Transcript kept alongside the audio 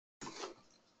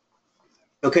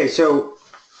Okay, so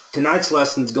tonight's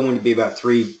lesson is going to be about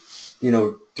three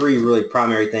really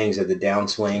primary things of the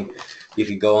downswing. You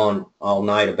could go on all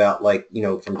night about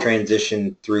from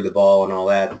transition through the ball and all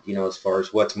that, as far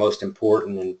as what's most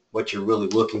important and what you're really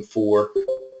looking for.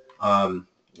 And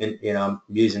I'm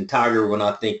using Tiger when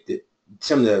I think that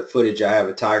some of the footage I have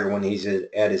of Tiger when he's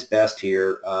at his best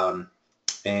here,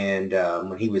 and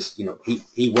when he was,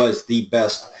 he was the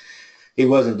best. He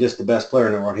wasn't just the best player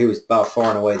in the world. He was by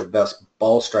far and away the best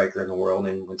ball striker in the world.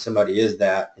 And when somebody is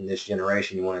that in this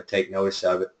generation, you want to take notice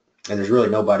of it. And there's really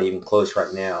nobody even close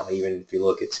right now. Even if you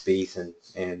look at Spieth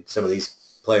and some of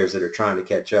these players that are trying to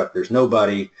catch up, there's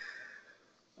nobody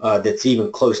that's even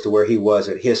close to where he was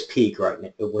at his peak right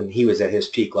now, when he was at his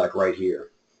peak, like right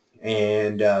here.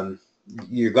 And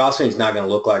your golf swing is not going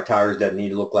to look like Tiger's, doesn't need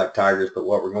to look like Tiger's, but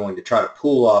what we're going to try to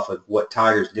pull off of what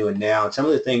Tiger's doing now and some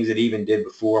of the things that he even did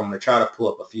before. I'm going to try to pull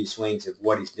up a few swings of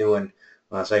what he's doing.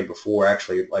 When I say before,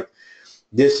 actually, like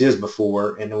this is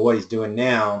before, and what he's doing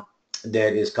now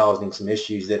that is causing some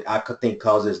issues that I could think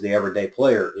causes the everyday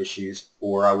player issues,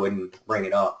 or I wouldn't bring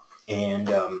it up. And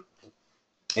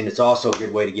it's also a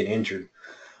good way to get injured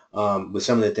with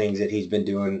some of the things that he's been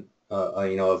doing,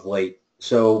 of late.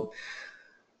 So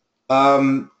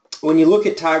when you look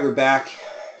at Tiger back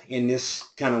in this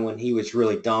kind of when he was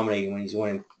really dominating, when he's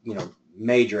winning,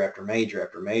 major after major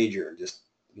after major, just,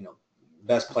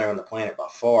 best player on the planet by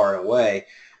far and away,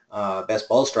 best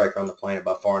ball striker on the planet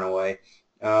by far and away.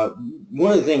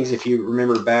 One of the things, if you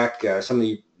remember back, some of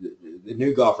the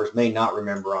new golfers may not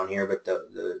remember on here, but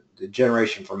the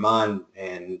generation from mine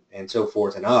and so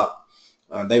forth and up,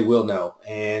 they will know.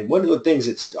 And one of the things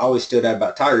that's always stood out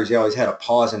about Tiger is he always had a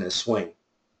pause in his swing.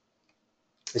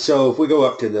 So if we go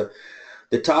up to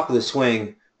the top of the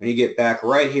swing, when you get back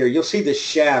right here, you'll see the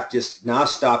shaft just, now I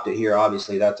stopped it here,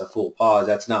 obviously that's a full pause,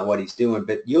 that's not what he's doing,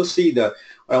 but you'll see what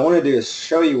I want to do is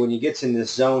show you when he gets in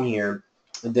this zone here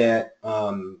that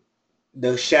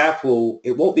the shaft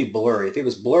it won't be blurry. If it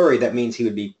was blurry, that means he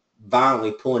would be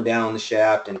violently pulling down on the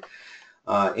shaft,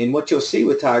 and what you'll see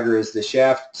with Tiger is the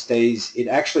shaft stays, it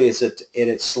actually is at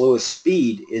its slowest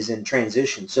speed is in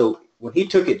transition. So when he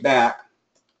took it back,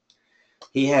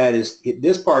 he had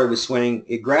this part of his swing,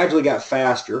 it gradually got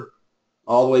faster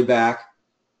all the way back,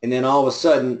 and then all of a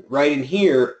sudden, right in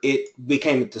here, it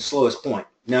became at the slowest point.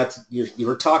 Now,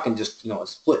 you're talking just, a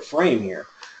split frame here.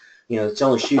 It's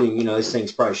only shooting, this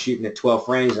thing's probably shooting at 12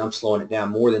 frames. I'm slowing it down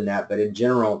more than that, but in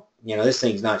general, this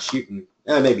thing's not shooting,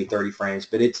 maybe 30 frames,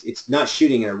 but it's not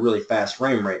shooting at a really fast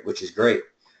frame rate, which is great,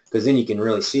 because then you can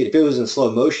really see it. If it was in slow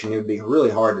motion, it would be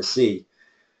really hard to see.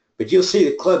 But you'll see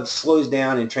the club slows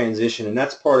down in transition, and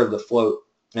that's part of the float.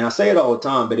 And I say it all the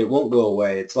time, but it won't go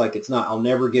away. It's like it's not, I'll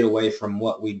never get away from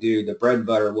what we do. The bread and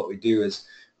butter of what we do is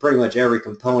pretty much every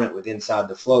component with inside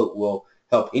the float will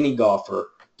help any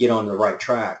golfer get on the right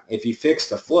track. If you fix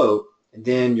the float,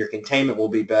 then your containment will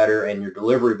be better and your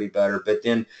delivery will be better. But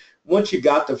then once you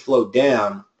got the float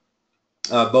down,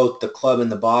 both the club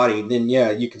and the body, then yeah,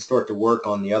 you can start to work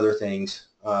on the other things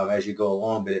as you go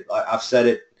along. But I've said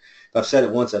it. If I've said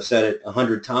it once, I've said it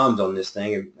 100 times on this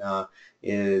thing,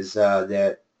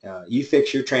 that you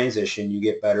fix your transition, you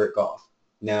get better at golf.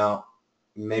 Now,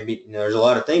 maybe there's a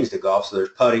lot of things to golf, so there's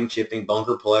putting, chipping,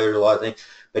 bunker play, there's a lot of things.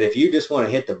 But if you just want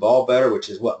to hit the ball better, which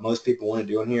is what most people want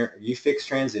to do in here, if you fix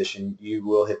transition, you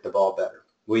will hit the ball better.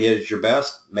 Will you hit it your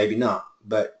best? Maybe not,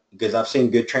 but because I've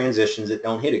seen good transitions that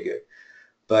don't hit it good.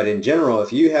 But in general,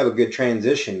 if you have a good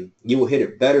transition, you will hit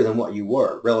it better than what you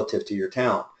were relative to your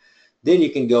talent. Then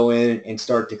you can go in and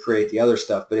start to create the other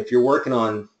stuff. But if you're working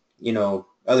on,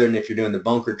 other than if you're doing the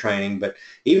bunker training, but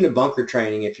even the bunker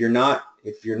training, if you're not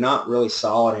really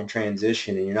solid in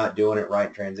transition and you're not doing it right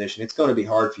in transition, it's going to be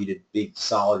hard for you to be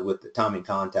solid with the timing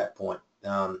contact point.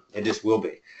 It just will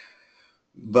be.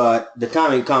 But the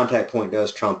timing contact point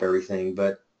does trump everything.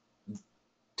 But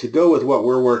to go with what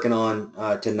we're working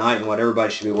on tonight and what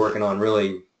everybody should be working on,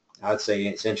 really, I'd say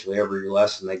essentially every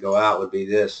lesson they go out would be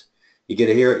this. You get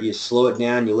to hear it, you slow it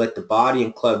down, you let the body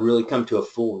and club really come to a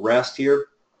full rest here.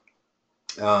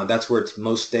 That's where it's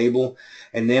most stable.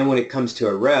 And then when it comes to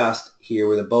a rest here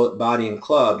with the body and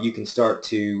club, you can start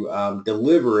to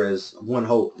deliver as one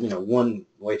whole, one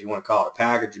way, if you want to call it a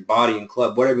package, your body and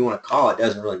club, whatever you want to call it,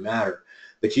 doesn't really matter.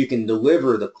 But you can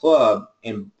deliver the club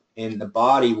and the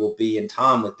body will be in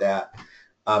time with that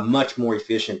much more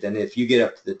efficient than if you get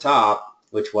up to the top,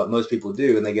 which what most people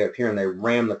do, and they get up here and they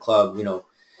ram the club,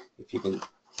 if you can,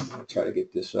 I'll try to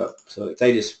get this up. So if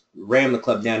they just ram the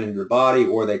club down into your body,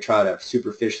 or they try to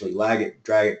superficially drag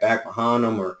it back behind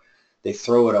them, or they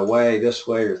throw it away this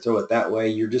way or throw it that way,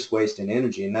 you're just wasting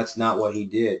energy, and that's not what he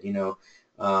did.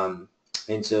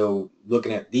 And so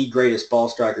looking at the greatest ball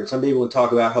striker, some people will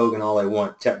talk about Hogan all they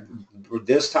want.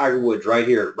 This Tiger Woods right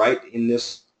here, right in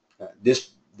this this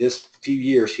few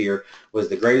years here, was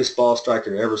the greatest ball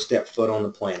striker to ever step foot on the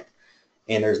planet.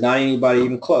 And there's not anybody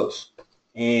even close.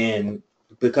 And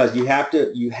because you have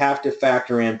to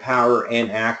factor in power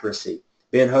and accuracy.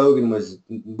 Ben Hogan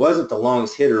wasn't the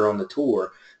longest hitter on the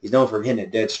tour. He's known for hitting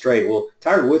it dead straight. Well,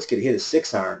 Tiger Woods could hit a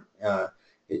 6-iron.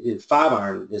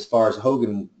 5-iron as far as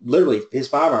Hogan, literally his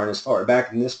 5-iron as far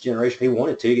back in this generation, if he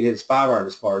wanted to, he could hit his 5-iron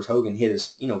as far as Hogan hit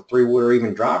his 3-wood or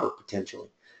even driver potentially.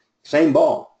 Same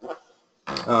ball.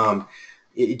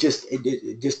 It just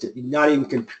not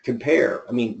even compare.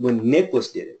 I mean, when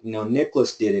Nicklaus did it,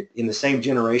 Nicklaus did it in the same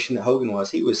generation that Hogan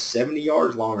was. He was 70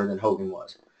 yards longer than Hogan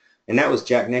was, and that was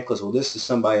Jack Nicklaus. Well, this is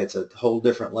somebody that's a whole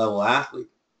different level athlete.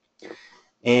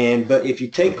 But if you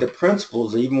take the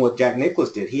principles, even what Jack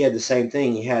Nicklaus did, he had the same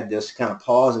thing. He had this kind of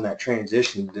pause in that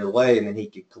transition delay, and then he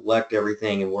could collect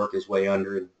everything and work his way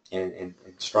under and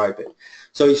stripe it.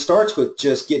 So he starts with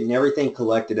just getting everything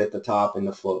collected at the top in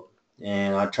the float.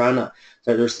 And I try not,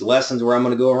 so there's lessons where I'm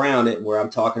going to go around it, where I'm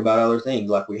talking about other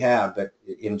things like we have. But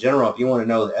in general, if you want to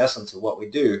know the essence of what we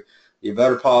do, you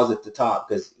better pause at the top,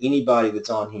 because anybody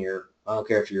that's on here, I don't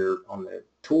care if you're on the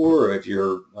tour or if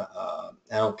you're, I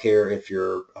don't care if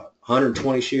you're a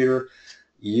 120 shooter,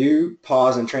 you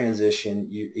pause in transition,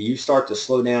 you start to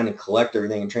slow down and collect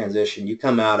everything in transition, you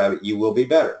come out of it, you will be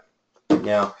better.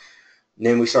 Now,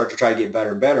 then we start to try to get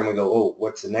better and better, and we go, oh,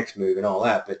 what's the next move and all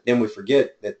that. But then we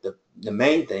forget that the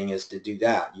main thing is to do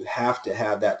that. You have to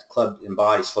have that club and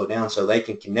body slow down so they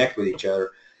can connect with each other.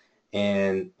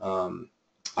 And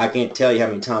I can't tell you how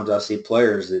many times I see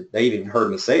players that they've even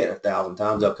heard me say it 1,000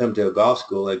 times. They'll come to a golf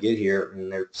school, they get here,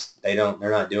 and they're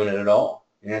not doing it at all.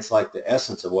 And that's like the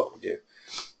essence of what we do.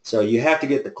 So you have to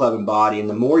get the club and body, and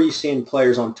the more you see in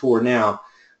players on tour now,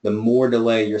 the more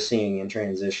delay you're seeing in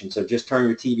transition. So just turn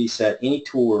your TV set, any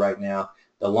tour right now,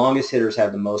 the longest hitters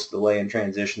have the most delay in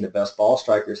transition, the best ball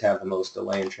strikers have the most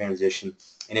delay in transition.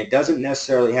 And it doesn't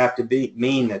necessarily have to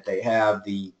mean that they have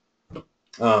the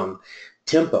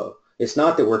tempo. It's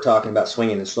not that we're talking about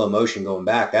swinging in slow motion going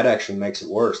back. That actually makes it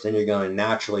worse. Then you're going to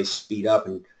naturally speed up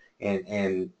and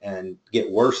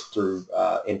get worse through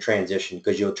in transition,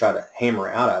 because you'll try to hammer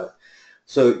out of it.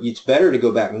 So it's better to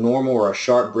go back normal or a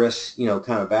sharp, brisk, kind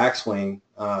of backswing.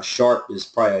 Sharp is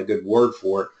probably a good word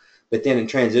for it. But then in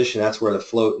transition, that's where the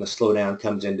float and the slowdown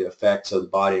comes into effect. So the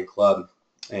body and club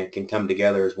can come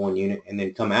together as one unit and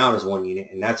then come out as one unit,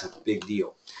 and that's a big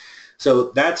deal.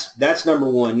 So that's number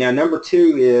one. Now number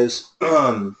two is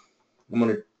I'm going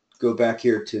to go back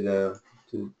here to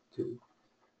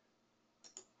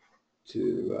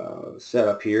set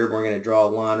up here. We're going to draw a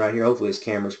line right here. Hopefully this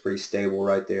camera's pretty stable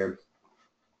right there.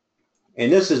 And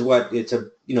this is what it's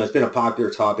been a popular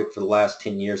topic for the last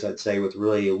 10 years, I'd say, with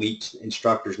really elite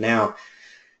instructors. Now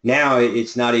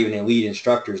it's not even elite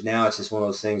instructors. Now it's just one of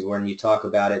those things when you talk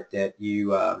about it that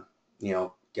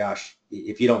gosh,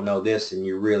 if you don't know this, and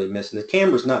you're really missing. The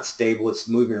camera's not stable. It's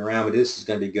moving around, but this is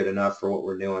going to be good enough for what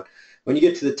we're doing. When you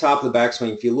get to the top of the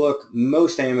backswing, if you look,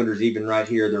 most amateurs, even right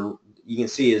here, you can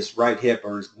see his right hip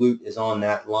or his glute is on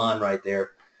that line right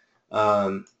there.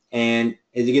 And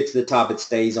as you get to the top, it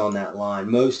stays on that line.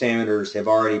 Most amateurs have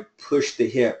already pushed the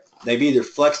hip. They've either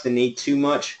flexed the knee too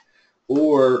much,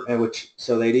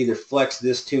 so they'd either flex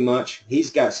this too much. He's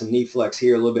got some knee flex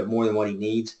here, a little bit more than what he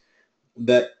needs.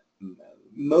 But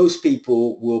most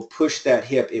people will push that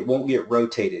hip. It won't get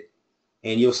rotated.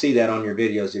 And you'll see that on your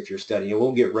videos if you're studying. It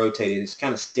won't get rotated. It's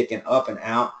kind of sticking up and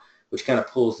out, which kind of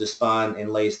pulls the spine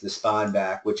and lays the spine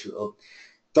back, which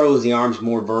throws the arms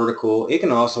more vertical. It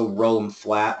can also roll them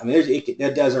flat. I mean,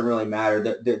 that doesn't really matter.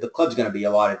 The club's going to be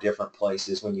a lot of different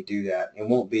places when you do that. It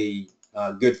won't be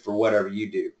good for whatever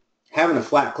you do. Having a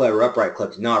flat club or upright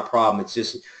club is not a problem. It's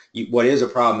just what is a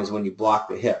problem is when you block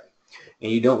the hip.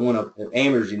 And you don't want to,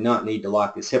 amateurs do not need to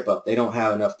lock this hip up. They don't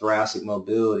have enough thoracic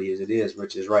mobility as it is,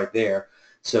 which is right there.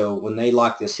 So when they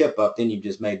lock this hip up, then you've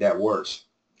just made that worse.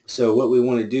 So what we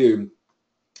want to do,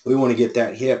 we want to get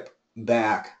that hip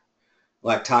back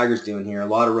like Tiger's doing here, a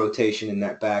lot of rotation in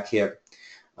that back hip.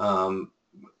 And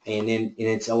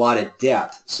it's a lot of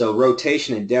depth. So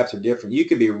rotation and depth are different. You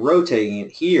could be rotating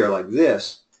it here like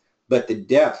this, but the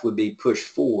depth would be pushed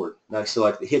forward. So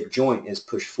like the hip joint is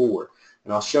pushed forward.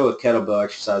 And I'll show a kettlebell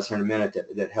exercise here in a minute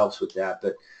that helps with that.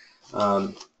 But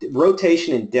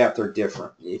rotation and depth are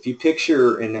different. If you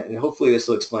picture, and hopefully this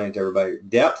will explain it to everybody,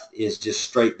 depth is just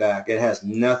straight back. It has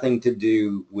nothing to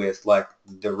do with like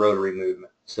the rotary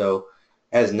movement. So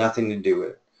it has nothing to do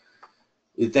with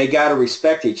it. They got to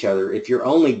respect each other. If you're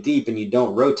only deep and you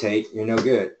don't rotate, you're no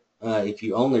good. If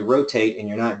you only rotate and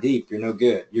you're not deep, you're no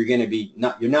good. You're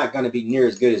not going to be near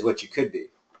as good as what you could be.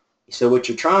 So what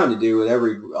you're trying to do with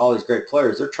all these great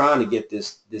players, they're trying to get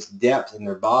this depth in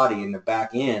their body in the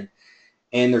back end,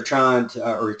 and they're trying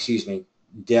to, or excuse me,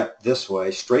 depth this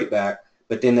way, straight back.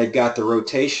 But then they've got the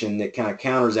rotation that kind of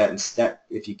counters that. And that,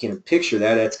 if you can picture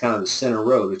that, that's kind of the center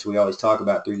road, which we always talk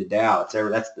about through the Tao.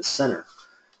 That's the center,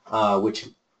 which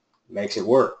makes it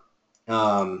work.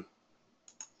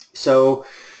 So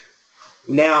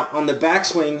now on the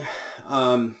backswing,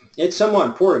 it's somewhat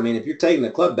important. I mean, if you're taking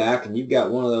the club back and you've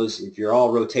got one of those, if you're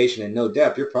all rotation and no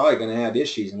depth, you're probably going to have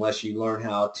issues unless you learn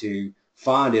how to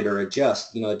find it or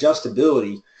adjust. You know,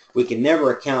 adjustability, we can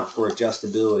never account for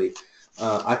adjustability.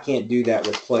 I can't do that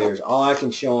with players. All I can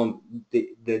show them, the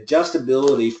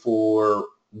adjustability for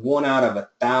 1 out of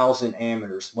 1,000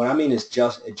 amateurs, what I mean is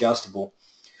just adjustable,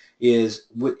 is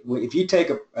if you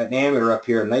take an amateur up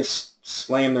here and they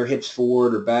slam their hips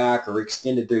forward or back or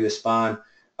extended through the spine,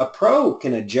 a pro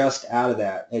can adjust out of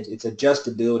that. It's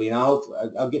adjustability, and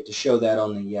I'll get to show that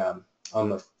on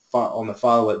the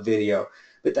follow-up video.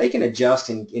 But they can adjust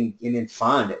and then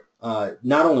find it,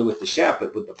 not only with the shaft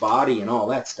but with the body and all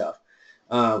that stuff.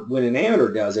 When an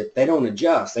amateur does it, they don't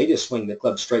adjust. They just swing the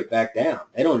club straight back down.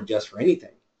 They don't adjust for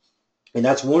anything. And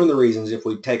that's one of the reasons if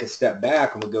we take a step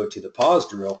back and we go to the pause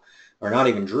drill, or not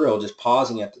even drill, just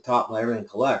pausing at the top and let everything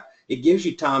collect, it gives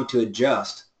you time to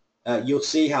adjust. You'll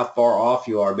see how far off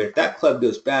you are. But if that club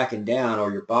goes back and down,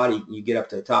 or your body, you get up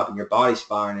to the top and your body's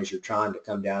firing as you're trying to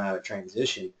come down out of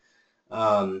transition,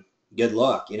 good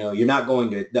luck. You know, you're not going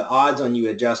to, the odds on you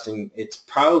adjusting, it's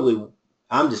probably,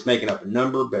 I'm just making up a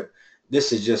number, but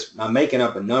this is just, I'm making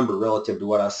up a number relative to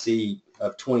what I see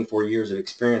of 24 years of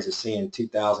experience of seeing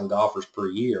 2,000 golfers per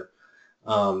year,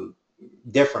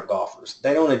 different golfers.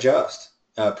 They don't adjust.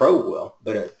 Pro will,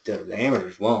 but the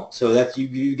amateurs won't. So that's you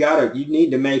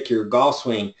need to make your golf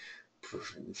swing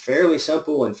fairly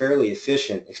simple and fairly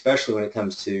efficient, especially when it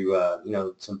comes to you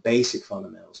know, some basic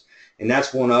fundamentals. And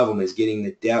that's one of them, is getting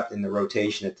the depth and the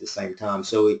rotation at the same time.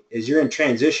 So as you're in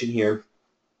transition here,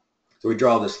 so we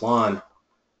draw this line.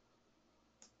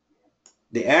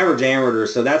 The average amateur,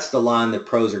 so that's the line that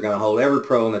pros are going to hold. Every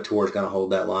pro on the tour is going to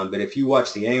hold that line. But if you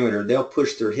watch the amateur, they'll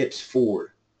push their hips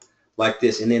forward like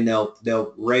this, and then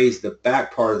they'll raise the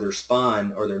back part of their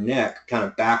spine or their neck kind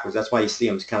of backwards. That's why you see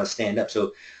them kind of stand up.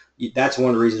 So that's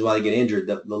one of the reasons why they get injured.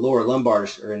 The lower lumbar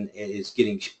is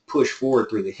getting pushed forward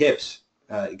through the hips,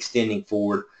 extending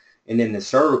forward, and then the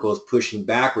cervical is pushing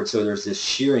backwards. So there's this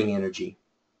shearing energy,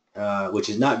 which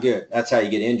is not good. That's how you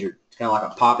get injured. It's kind of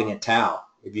like a popping a towel,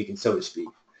 if you can, so to speak.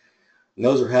 And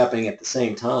those are happening at the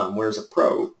same time, whereas a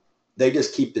pro, they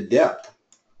just keep the depth.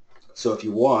 So if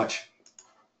you watch,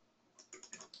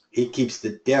 he keeps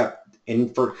the depth.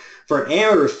 And for an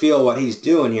amateur to feel what he's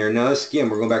doing here, now this, again,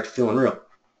 we're going back to feeling real.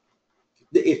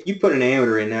 If you put an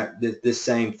amateur in this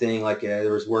same thing, like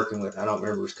there was working with, I don't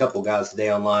remember, there was a couple guys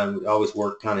today online who always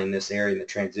work kind of in this area in the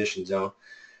transition zone.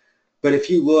 But if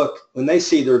you look, when they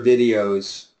see their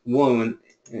videos, one,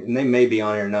 and they may be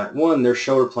on here or not, one, their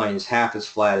shoulder plane is half as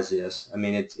flat as this. I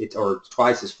mean, it's or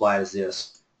twice as flat as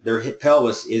this. Their hip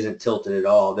pelvis isn't tilted at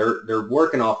all. They're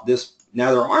working off this.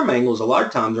 Now, their arm angles a lot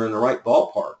of times are in the right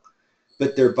ballpark,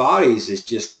 but their bodies is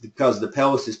just because the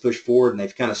pelvis is pushed forward and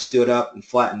they've kind of stood up and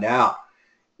flattened out.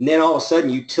 And then all of a sudden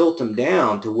you tilt them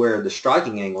down to where the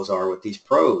striking angles are with these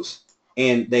pros,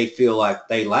 and they feel like,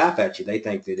 they laugh at you. They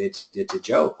think that it's a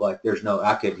joke. Like, there's no,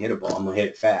 I couldn't hit a ball, I'm going to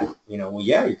hit it fat. You know, well,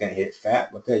 yeah, you're going to hit it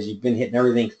fat because you've been hitting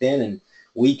everything thin and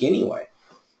weak anyway.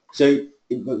 So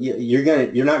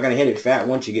you're not going to hit it fat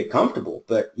once you get comfortable,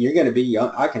 but you're going to be,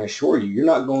 I can assure you, you're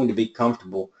not going to be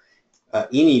comfortable.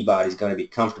 Anybody's going to be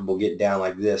comfortable getting down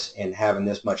like this and having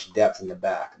this much depth in the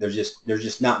back. There's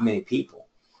just not many people.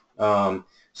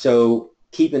 So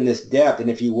keeping this depth, and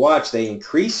if you watch, they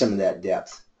increase some of that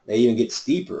depth. They even get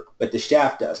steeper, but the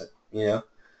shaft doesn't, you know.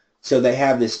 So they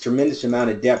have this tremendous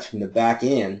amount of depth from the back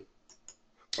end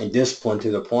and discipline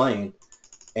to the plane.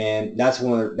 And that's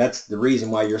the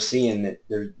reason why you're seeing that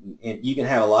and you can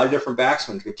have a lot of different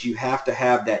backswings, but you have to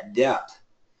have that depth,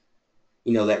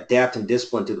 you know, that depth and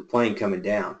discipline to the plane coming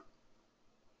down.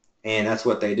 And that's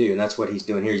what they do, and that's what he's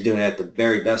doing here. He's doing it at the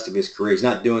very best of his career. He's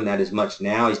not doing that as much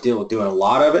now. He's still doing a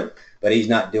lot of it, but he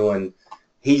doesn't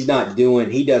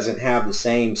have the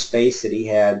same space that he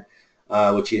had,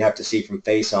 which you'd have to see from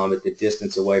face on, but the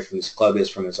distance away from his club is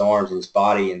from his arms and his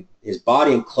body. And his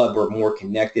body and club were more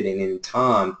connected and in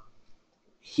time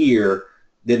here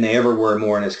than they ever were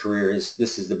more in his career.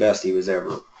 This is the best he was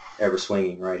ever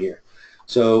swinging right here.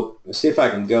 So let's see if I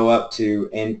can go up to,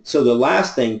 and so the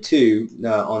last thing too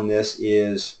on this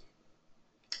is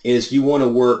you want to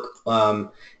work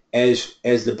as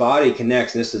the body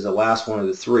connects, and this is the last one of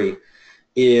the three,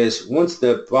 is once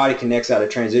the body connects out of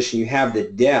transition, you have the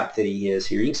depth that he is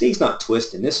here. You can see he's not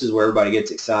twisting. This is where everybody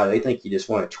gets excited. They think you just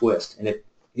want to twist. And if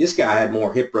this guy had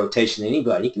more hip rotation than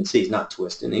anybody, you can see he's not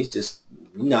twisting. He's just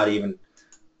not even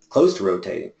close to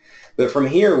rotating. But from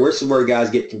here, this is where guys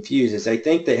get confused, is they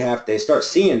think they start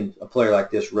seeing a player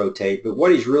like this rotate, but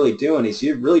what he's really doing is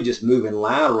he's really just moving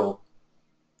lateral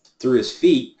through his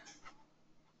feet.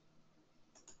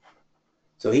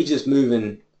 So he's just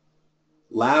moving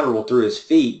lateral through his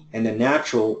feet, and the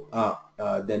natural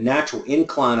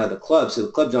incline of the club, so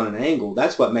the club's on an angle,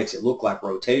 that's what makes it look like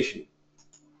rotation.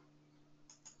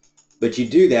 But you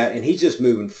do that, and he's just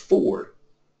moving forward.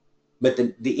 But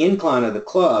the incline of the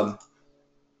club,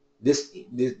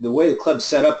 the way the club's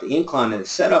set up, the incline that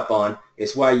it's set up on,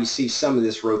 is why you see some of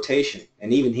this rotation.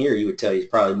 And even here, you would tell you it's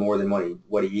probably more than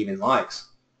what he even likes.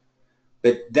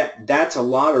 But that's a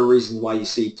lot of reasons why you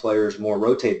see players more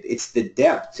rotated. It's the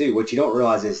depth, too. What you don't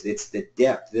realize is it's the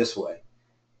depth this way.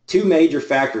 Two major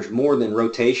factors more than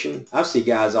rotation. I see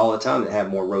guys all the time that have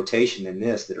more rotation than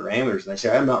this that are amateurs, and they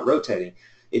say, I'm not rotating.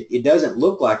 It doesn't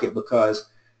look like it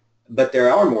but they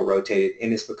are more rotated,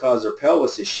 and it's because their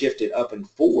pelvis is shifted up and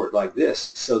forward like this,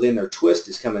 so then their twist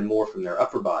is coming more from their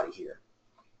upper body here.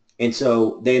 And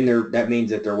so then that means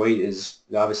that their weight is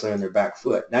obviously on their back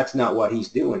foot. That's not what he's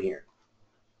doing here.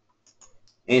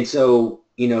 And so,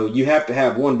 you have to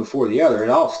have one before the other. It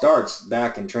all starts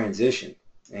back in transition.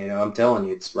 I'm telling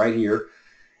you, it's right here.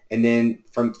 And then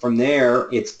from there,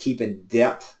 it's keeping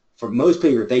depth. For most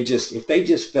people, if they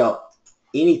just felt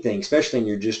anything, especially in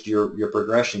your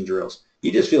progression drills,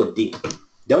 you just feel deep.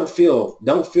 Don't feel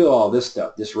all this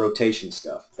stuff, this rotation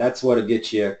stuff. That's what'll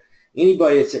get you.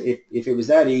 Anybody, if it was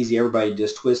that easy, everybody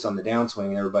just twist on the downswing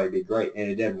and everybody'd be great. And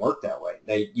it doesn't work that way.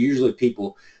 Usually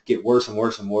people get worse and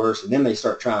worse and worse, and then they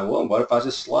start trying, well, what if I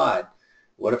just slide?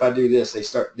 What if I do this?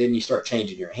 Then you start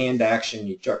changing your hand action.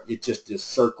 It's just this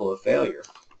circle of failure.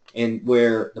 And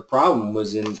where the problem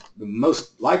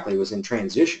most likely was in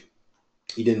transition.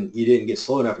 You didn't get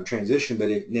slow enough in transition, but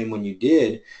then when you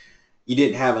did, you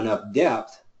didn't have enough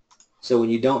depth. So when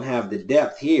you don't have the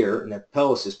depth here and the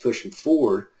pelvis is pushing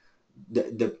forward,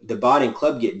 the body and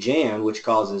club get jammed, which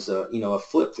causes a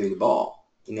flip through the ball.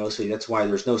 So that's why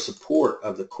there's no support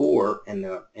of the core and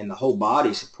the whole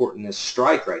body supporting this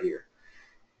strike right here.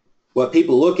 What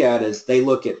people look at is they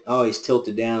look at, oh, he's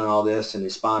tilted down and all this and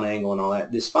his spine angle and all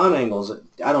that. The spine angles,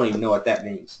 I don't even know what that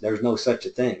means. There's no such a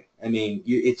thing. I mean,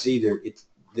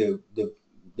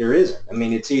 there isn't. I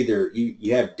mean, it's either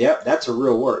you have depth. That's a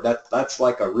real word. That's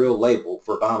like a real label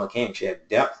for biomechanics. You have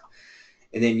depth,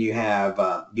 and then you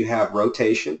have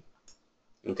rotation,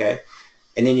 okay,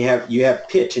 and then you have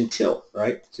pitch and tilt,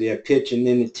 right? So you have pitch and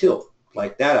then the tilt,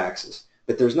 like that axis.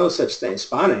 But there's no such thing.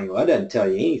 Spine angle, that doesn't tell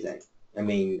you anything. I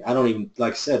mean, I don't even,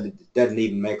 like I said, it doesn't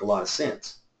even make a lot of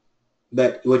sense.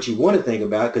 But what you want to think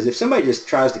about, because if somebody just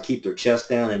tries to keep their chest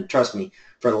down, and trust me,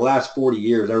 for the last 40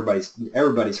 years,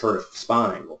 everybody's heard of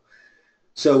spine angle.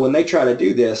 So when they try to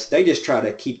do this, they just try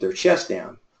to keep their chest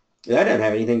down. That doesn't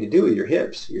have anything to do with your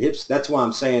hips. Your hips. That's why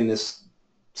I'm saying this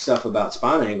stuff about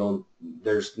spine angle.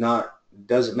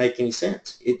 Doesn't make any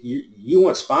sense. You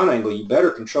want spine angle, you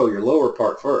better control your lower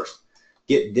part first.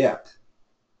 Get depth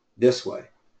this way.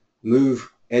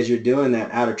 Move, as you're doing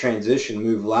that out of transition,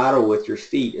 move lateral with your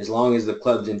feet as long as the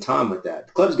club's in time with that.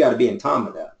 The club's got to be in time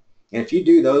with that. And if you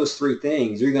do those three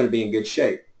things, you're going to be in good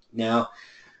shape. Now,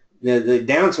 the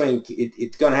downswing,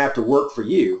 it's going to have to work for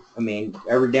you. I mean,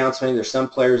 every downswing, there's some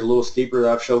players a little steeper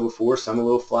that I've showed before, some a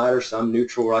little flatter, some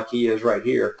neutral like he is right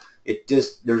here.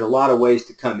 There's a lot of ways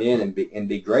to come in and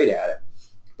be great at it.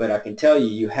 But I can tell you,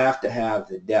 you have to have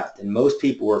the depth. And most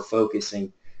people are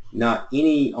focusing not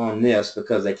any on this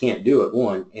because they can't do it,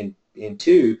 one, and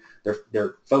two,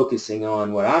 they're focusing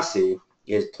on what I see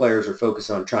is players are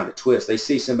focused on trying to twist. They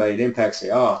see somebody at impact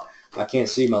say, oh, I can't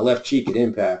see my left cheek at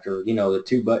impact, or the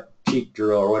two-butt cheek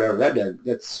drill or whatever.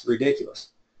 That's ridiculous.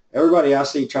 Everybody I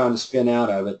see trying to spin out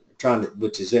of it,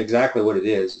 which is exactly what it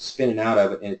is, spinning out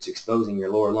of it, and it's exposing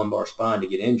your lower lumbar spine to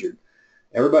get injured.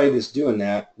 Everybody that's doing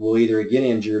that will either get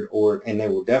injured and they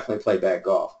will definitely play bad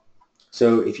golf.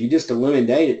 So if you just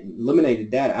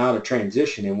eliminated that out of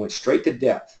transition and went straight to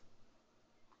depth,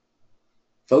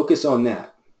 focus on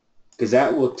that, because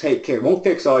that will take care. It won't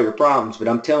fix all your problems, but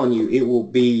I'm telling you, it will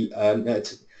be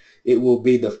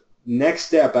the next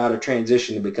step out of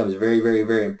transition that becomes very, very,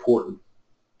 very important.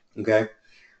 Okay,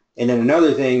 and then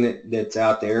another thing that's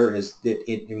out there is that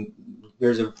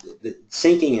the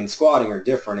sinking and squatting are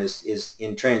different. Is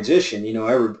in transition.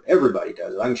 Everybody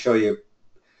does it. I can show you.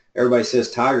 Everybody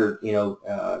says Tiger,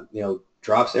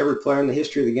 drops every player in the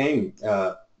history of the game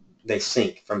they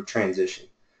sink from transition.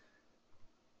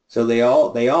 So they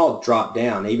all drop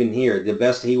down. Even here, the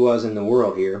best he was in the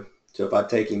world here. So if I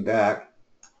take him back,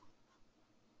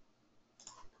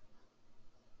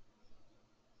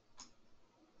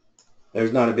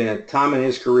 there's not been a time in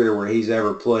his career where he's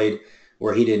ever played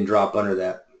where he didn't drop under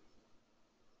that.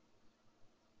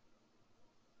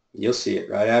 You'll see it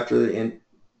right after and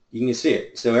you can see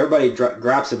it. So everybody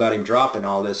gripes about him dropping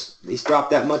all this. He's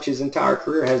dropped that much his entire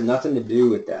career. It has nothing to do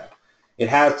with that. It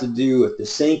has to do with the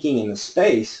sinking in the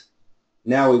space.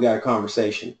 Now we've got a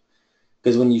conversation.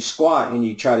 Because when you squat and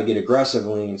you try to get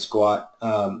aggressively and squat,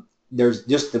 there's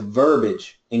just the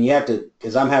verbiage. And you have to,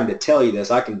 because I'm having to tell you this,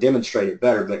 I can demonstrate it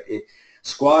better, but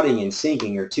squatting and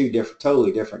sinking are two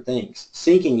totally different things.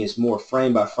 Sinking is more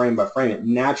frame by frame by frame. It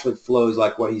naturally flows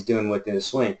like what he's doing within his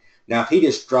swing. Now, if he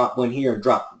just dropped one here and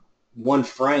dropped one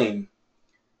frame,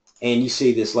 and you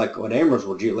see this like what Ammers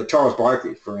will do, like Charles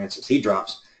Barkley, for instance, he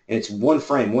drops, and it's one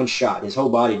frame, one shot. His whole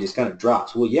body just kind of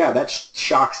drops. Well, yeah, that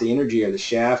shocks the energy of the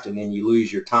shaft, and then you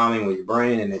lose your timing with your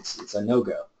brain, and it's a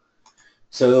no-go.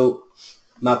 So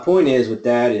my point is with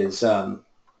that is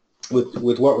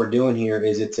with what we're doing here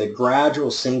is it's a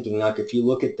gradual sinking. Like if you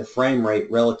look at the frame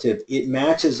rate relative, it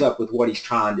matches up with what he's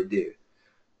trying to do.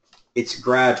 It's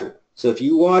gradual. So if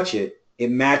you watch it,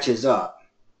 it matches up.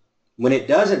 When it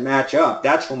doesn't match up,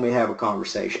 that's when we have a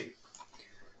conversation.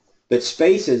 But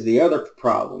space is the other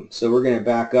problem. So we're going to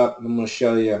back up. I'm going to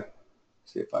show you,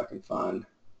 see if I can find.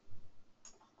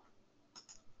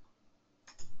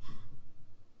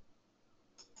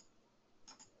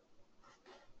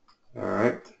 All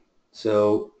right.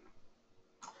 So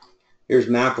here's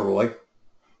McIlroy.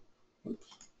 Oops.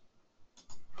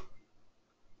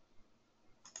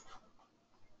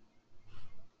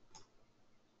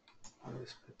 I'll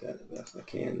just put that the best I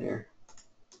can there.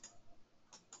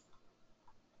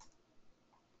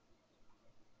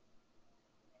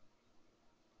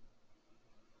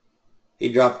 He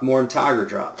dropped more than Tiger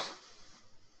drops.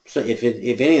 So if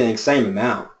anything, same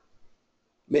amount.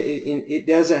 It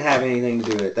doesn't have anything to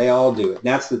do with it. They all do it. And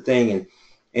that's the thing.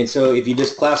 And so if you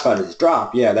just classify it as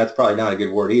drop, yeah, that's probably not a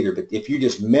good word either. But if you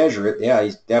just measure it, yeah,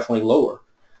 he's definitely lower.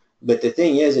 But the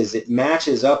thing is it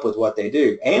matches up with what they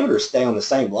do. Amateurs stay on the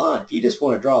same line. If you just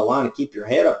want to draw a line and keep your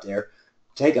head up there,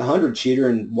 take a 100 shooter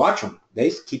and watch them.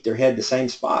 They keep their head the same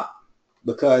spot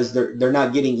because they're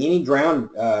not getting any ground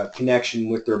connection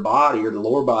with their body or the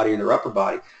lower body or their upper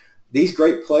body. These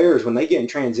great players, when they get in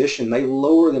transition, they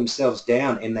lower themselves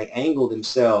down and they angle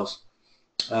themselves.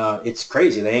 It's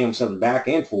crazy. They angle themselves back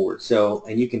and forward. So,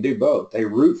 and you can do both. They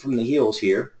root from the heels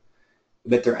here,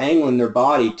 but they're angling their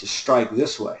body to strike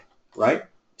this way, right?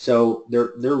 So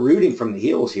they're rooting from the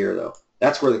heels here, though.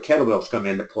 That's where the kettlebells come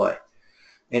into play.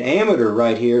 An amateur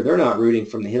right here, they're not rooting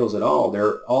from the heels at all.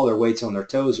 All their weight's on their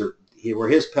toes. Are where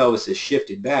his pelvis is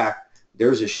shifted back.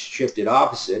 Theirs is shifted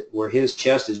opposite. Where his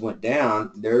chest is went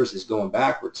down, theirs is going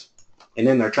backwards. And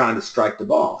then they're trying to strike the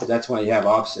ball. That's why you have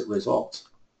opposite results.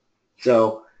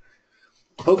 So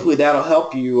hopefully that'll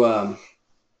help you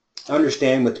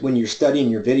understand when you're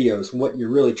studying your videos what you're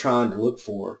really trying to look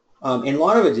for. And a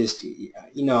lot of it just,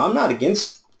 I'm not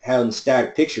against having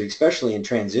static picture, especially in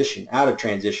transition. Out of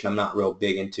transition, I'm not real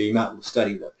big into. You might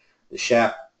study the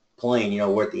shaft plane,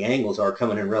 what the angles are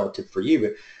coming in relative for you.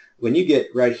 But when you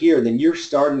get right here, then you're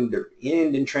starting to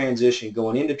end in transition,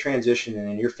 going into transition, and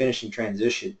then you're finishing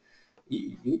transition.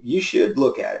 You should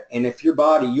look at it. And if your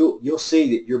body, you'll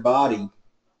see that your body,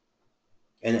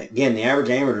 and again, the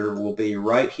average amateur will be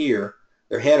right here.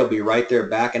 Their head will be right there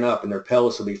backing up, and their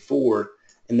pelvis will be forward.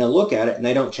 And they'll look at it, and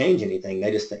they don't change anything.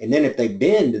 And then if they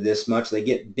bend this much, they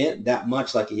get bent that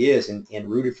much like he is and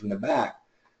rooted from the back.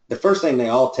 The first thing they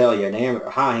all tell you, an amateur,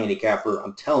 high handicapper,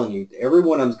 I'm telling you, every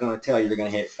one of them is going to tell you they're going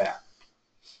to hit fat.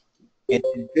 And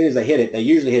as soon as they hit it, they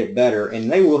usually hit it better, and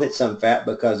they will hit some fat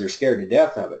because they're scared to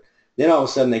death of it. Then all of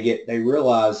a sudden they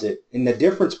realize that, and the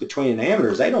difference between an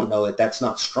amateur is they don't know that that's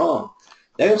not strong.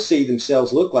 They'll see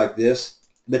themselves look like this,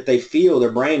 but they feel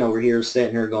their brain over here is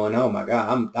sitting here going, oh my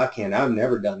God, I've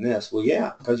never done this. Well,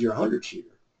 yeah, because you're a 100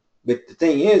 shooter. But the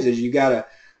thing is you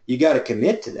gotta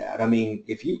commit to that. I mean,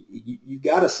 if you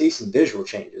gotta see some visual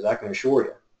changes, I can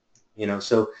assure you.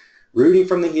 So rooting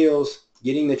from the heels,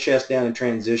 getting the chest down in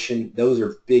transition, those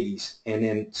are biggies. And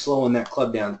then slowing that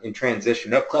club down in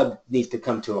transition. That club needs to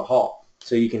come to a halt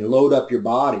so you can load up your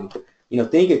body.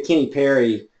 Think of Kenny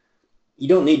Perry. You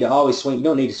don't need to always swing. You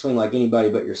don't need to swing like anybody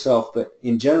but yourself. But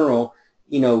in general,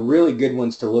 really good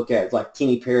ones to look at, like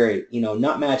Kenny Perry,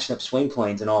 not matching up swing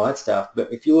planes and all that stuff.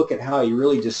 But if you look at how he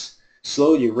really just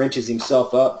slowly wrenches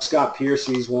himself up, Scott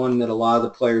Piercy's one that a lot of the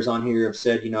players on here have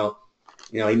said,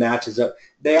 You know, he matches up.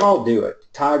 They all do it.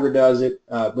 Tiger does it.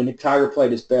 When Tiger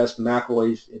played his best,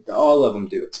 McIlroy, all of them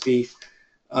do it. Spieth.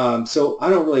 So I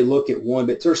don't really look at one,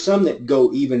 but there's some that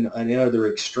go even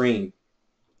another extreme.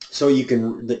 So you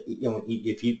can, you know,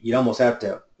 if you almost have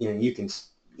to, you know, you can,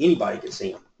 anybody can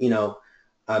see him. You know,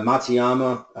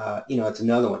 Matsuyama, you know, it's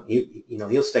another one. You know,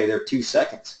 he'll stay there 2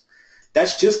 seconds.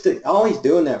 That's just all he's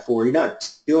doing that for. You're not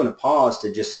doing a pause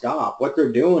to just stop. What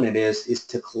they're doing it is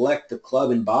to collect the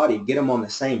club and body, get them on the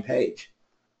same page.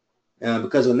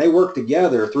 Because when they work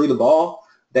together through the ball,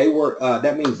 they work.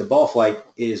 That means the ball flight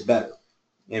is better.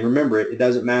 And remember, it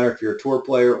doesn't matter if you're a tour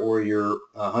player or you're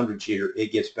a 100 cheater,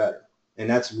 it gets better. And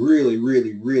that's really,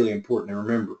 really, really important to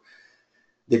remember.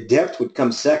 The depth would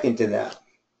come second to that.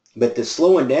 But the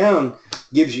slowing down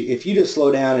gives you, if you just slow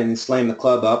down and slam the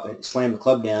club up and slam the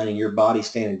club down and your body's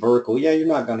standing vertical, yeah, you're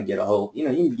not going to get a whole, you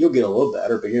know, you'll get a little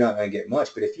better, but you're not going to get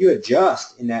much. But if you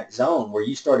adjust in that zone where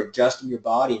you start adjusting your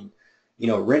body and, you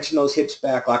know, wrenching those hips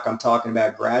back like I'm talking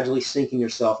about, gradually sinking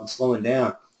yourself and slowing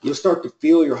down, you'll start to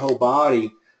feel your whole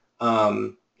body,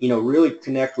 you know, really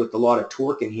connect with a lot of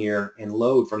torque in here and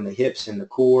load from the hips and the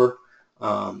core.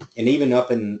 And even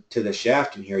up into the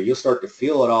shaft in here, you'll start to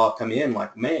feel it all come in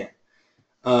like, man.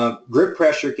 Grip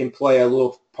pressure can play a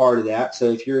little part of that.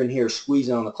 So if you're in here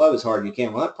squeezing on the club as hard as you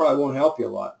can, well, that probably won't help you a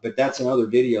lot. But that's in other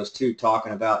videos too,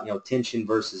 talking about, you know, tension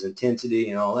versus intensity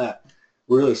and all that.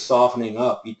 Really softening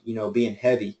up, you know, being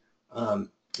heavy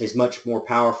is much more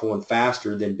powerful and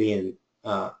faster than being,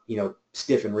 you know,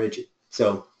 stiff and rigid.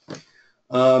 So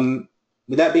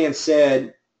with that being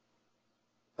said,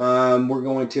 we're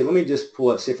going to, let me just pull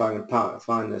up, see if I can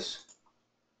find this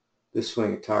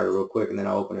swing of Tiger real quick, and then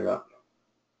I'll open it up.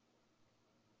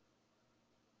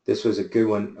 This was a good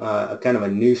one, a kind of a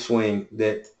new swing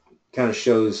that kind of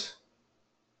shows,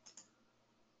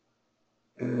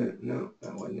 no,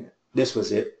 that wasn't it. This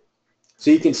was it.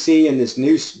 So you can see in this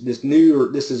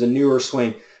is a newer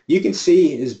swing. You can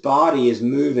see his body is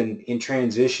moving in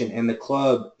transition and the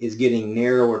club is getting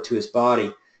narrower to his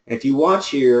body. And if you watch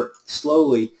here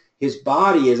slowly, his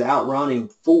body is outrunning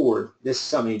forward. This is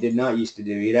something he did not used to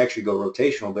do. He'd actually go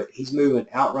rotational, but he's moving,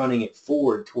 outrunning it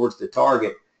forward towards the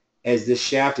target as this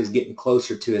shaft is getting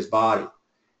closer to his body.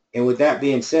 And with that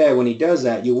being said, when he does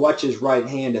that, you watch his right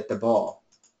hand at the ball.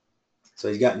 So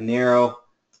he's got narrow,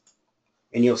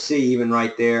 and you'll see even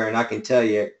right there, and I can tell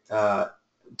you,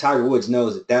 Tiger Woods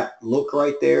knows that that look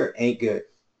right there ain't good.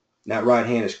 That right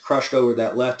hand is crushed over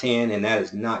that left hand, and that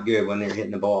is not good when they're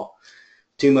hitting the ball.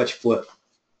 Too much flip.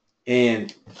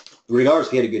 And regardless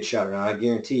if he had a good shot or not, I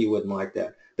guarantee you wouldn't like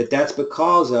that. But that's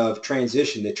because of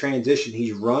transition. The transition,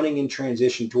 he's running in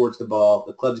transition towards the ball.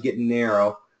 The club's getting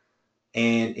narrow,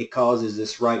 and it causes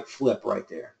this right flip right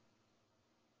there.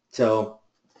 So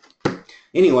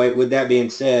anyway, with that being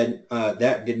said,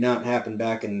 that did not happen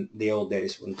back in the old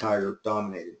days when Tiger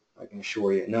dominated. I can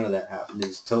assure you, none of that happened.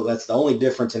 That's the only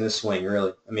difference in his swing,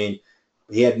 really. I mean,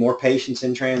 he had more patience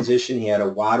in transition. He had a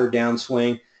wider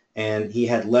downswing, and he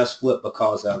had less flip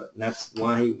because of it. And that's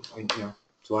why he, you know,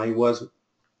 that's why he was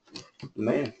the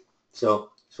man. So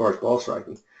as far as ball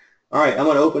striking. All right, I'm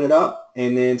going to open it up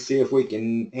and then see if we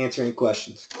can answer any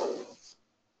questions.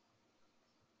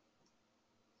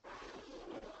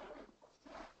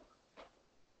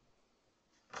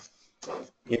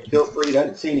 Yeah, feel free. I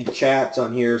didn't see any chats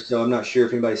on here, so I'm not sure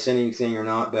if anybody sent anything or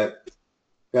not, but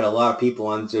got a lot of people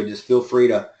on, so just feel free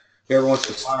to, whoever wants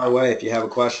to fire away if you have a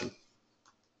question.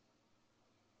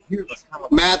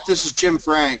 Matt, this is Jim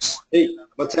Franks. Hey,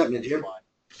 what's happening, Jim?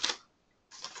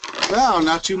 Well,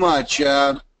 not too much.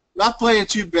 Not playing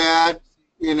too bad.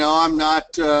 You know, I'm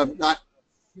not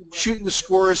shooting the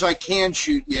scores I can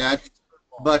shoot yet.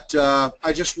 But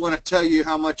I just want to tell you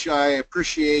how much I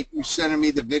appreciate you sending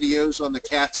me the videos on the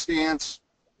cat stance.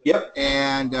 Yep.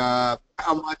 And how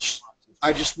much,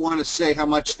 I just want to say how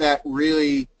much that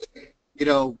really, you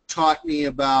know, taught me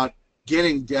about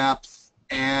getting depth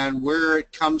and where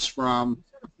it comes from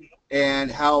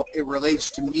and how it relates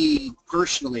to me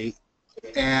personally.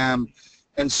 And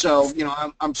so, you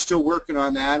know, I'm still working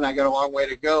on that, and I got a long way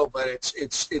to go, but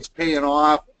it's paying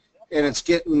off, and it's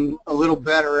getting a little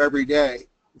better every day.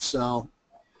 So,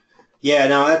 yeah,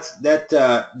 no,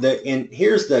 and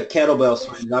here's the kettlebell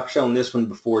swing. I've shown this one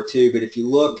before too, but if you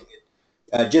look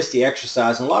just the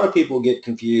exercise, and a lot of people get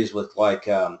confused with like,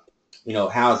 you know,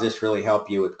 how does this really help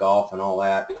you with golf and all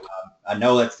that? I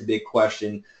know that's the big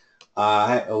question.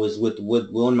 I was with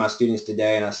one of my students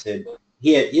today, and I said,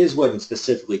 his wasn't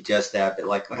specifically just that, but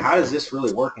like, how does this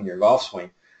really work in your golf swing?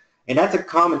 And that's a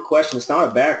common question. It's not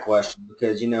a bad question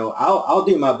because, you know, I'll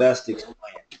do my best to explain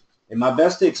it. And my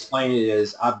best to explain it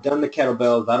is I've done the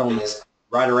kettlebells, I don't know,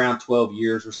 right around 12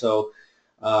 years or so.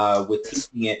 with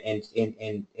teaching it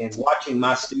and watching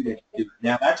my students do it.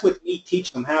 Now, that's with me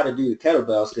teaching them how to do the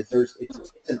kettlebells, because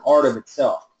it's an art of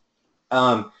itself.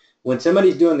 When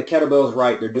somebody's doing the kettlebells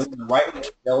right, they're doing the right way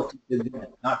relative to them,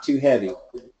 not too heavy.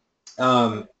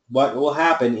 What will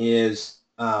happen is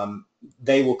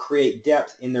they will create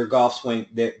depth in their golf swing.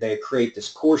 They create this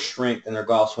core strength in their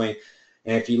golf swing.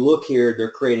 And if you look here,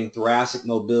 they're creating thoracic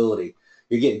mobility.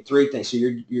 You're getting three things. So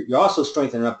you're also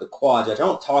strengthening up the quads. I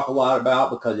don't talk a lot about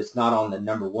because it's not on the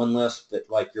number one list, but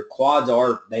like your quads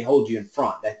they hold you in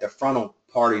front. That the frontal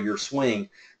part of your swing,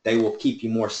 they will keep you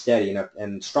more steady,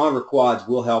 and stronger quads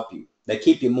will help you. They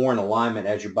keep you more in alignment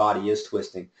as your body is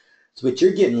twisting. So, but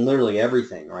you're getting literally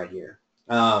everything right here.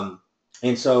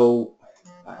 And so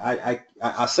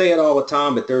I say it all the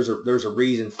time, but there's a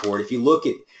reason for it. If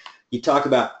you talk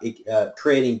about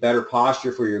creating better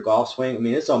posture for your golf swing. I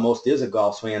mean, this almost is a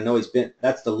golf swing. I know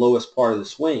that's the lowest part of the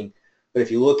swing, but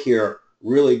if you look here,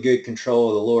 really good control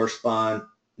of the lower spine,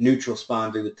 neutral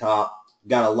spine through the top.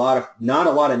 Got not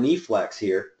a lot of knee flex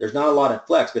here. There's not a lot of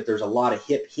flex, but there's a lot of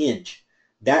hip hinge.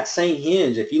 That same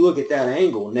hinge, if you look at that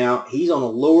angle, now he's on a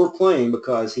lower plane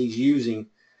because he's using,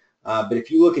 but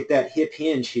if you look at that hip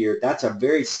hinge here, that's a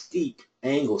very steep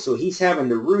angle. So he's having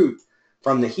to root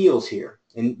from the heels here.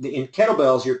 In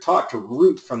kettlebells, you're taught to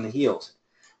root from the heels.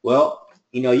 Well,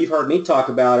 you've heard me talk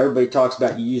about, everybody talks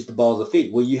about you use the balls of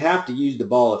feet. Well, you have to use the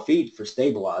ball of feet for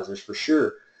stabilizers for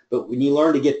sure. But when you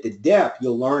learn to get the depth,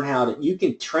 you'll learn you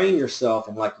can train yourself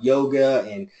in like yoga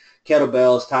and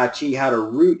kettlebells, Tai Chi, how to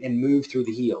root and move through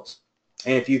the heels.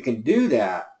 And if you can do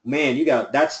that, man,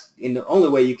 the only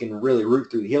way you can really root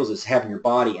through the heels is having your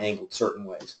body angled certain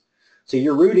ways. So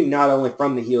you're rooting not only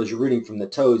from the heels, you're rooting from the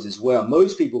toes as well.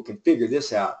 Most people can figure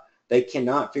this out. They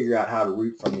cannot figure out how to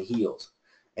root from the heels.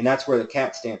 And that's where the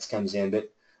cat stance comes in.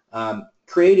 But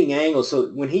creating angles, so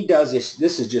when he does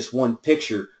this is just one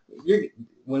picture.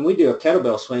 When we do a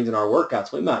kettlebell swings in our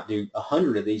workouts, we might do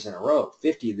 100 of these in a row,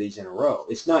 50 of these in a row.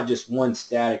 It's not just one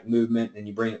static movement and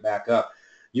you bring it back up.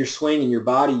 You're swinging your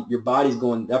body's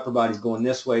going, the upper body's going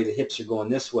this way, the hips are going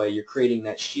this way. You're creating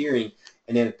that shearing.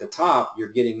 And then at the top, you're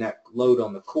getting that load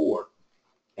on the core.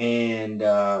 And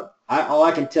all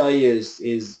I can tell you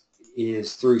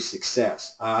is through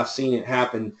success. I've seen it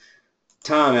happen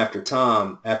time after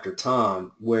time after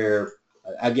time where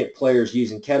I get players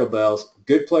using kettlebells,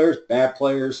 good players, bad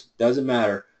players, doesn't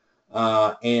matter.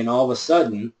 And all of a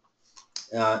sudden,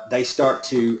 they start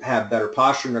to have better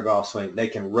posture in their golf swing. They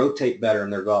can rotate better in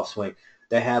their golf swing.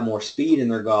 They have more speed in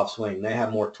their golf swing. They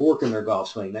have more torque in their golf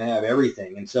swing. They have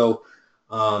everything. And so,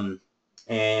 and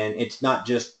it's not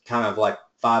just kind of like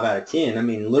 5 out of 10. I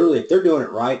mean, literally, if they're doing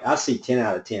it right, I see 10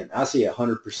 out of 10. I see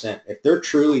 100%. If they're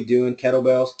truly doing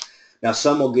kettlebells, now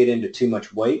some will get into too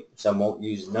much weight. Some won't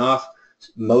use enough.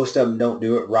 Most of them don't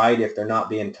do it right if they're not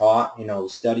being taught,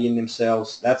 studying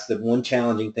themselves. That's the one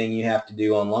challenging thing you have to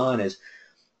do online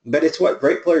but it's what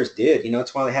great players did.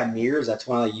 It's why they have mirrors. That's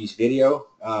why they use video.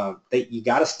 You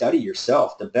got to study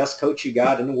yourself. The best coach you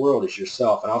got in the world is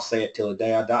yourself. And I'll say it till the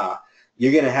day I die.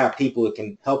 You're going to have people that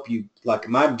can help you. Like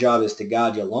my job is to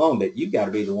guide you along, but you've got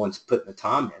to be the ones putting the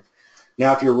time in.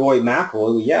 Now, if you're Roy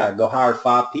McIlroy, yeah, go hire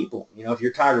 5 people. If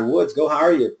you're Tiger Woods, go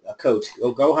hire you a coach.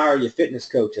 Go hire your fitness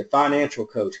coach, a financial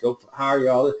coach. Go hire you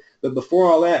all this. But before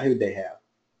all that, who'd they have?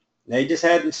 They just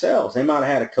had themselves. They might have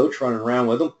had a coach running around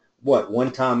with them,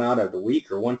 one time out of the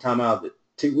week or one time out of the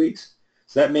 2 weeks.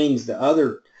 So that means the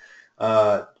other,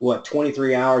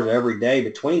 23 hours every day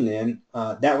between them,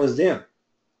 that was them.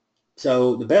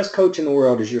 So the best coach in the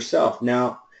world is yourself.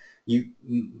 Now,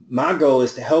 my goal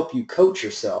is to help you coach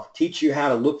yourself, teach you how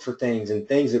to look for things and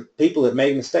things that people that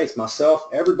make mistakes, myself,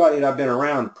 everybody that I've been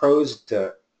around, pros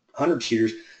to 100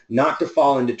 shooters, not to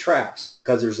fall into traps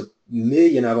because there's a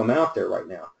million of them out there right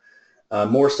now.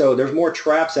 More so, there's more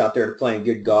traps out there to playing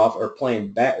good golf or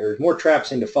playing bad. There's more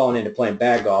traps into falling into playing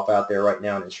bad golf out there right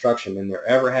now in instruction than there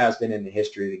ever has been in the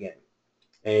history of the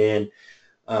game.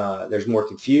 And there's more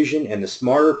confusion, and the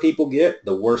smarter people get,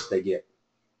 the worse they get.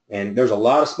 And there's a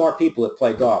lot of smart people that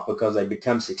play golf because they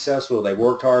become successful. They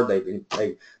worked hard.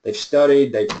 They've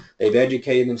studied. They've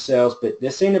educated themselves. But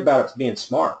this ain't about it being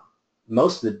smart.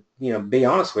 Most of the, be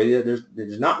honest with you,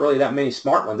 there's not really that many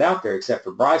smart ones out there except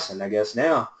for Bryson, I guess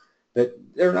now. But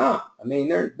they're not. I mean,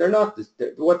 they're not.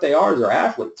 What they are is they're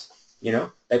athletes.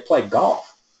 They play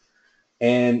golf,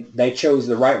 and they chose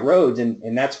the right roads,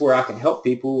 and that's where I can help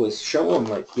people is show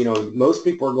them most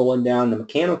people are going down the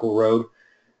mechanical road,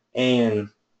 and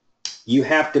you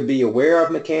have to be aware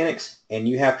of mechanics, and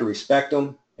you have to respect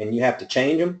them, and you have to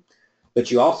change them, but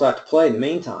you also have to play in the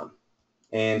meantime.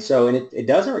 And so, it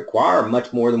doesn't require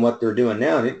much more than what they're doing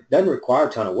now. It doesn't require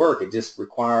a ton of work. It just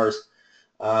requires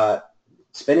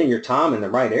spending your time in the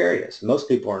right areas. Most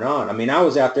people are not. I mean, I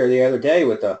was out there the other day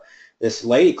with this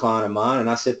lady client of mine, and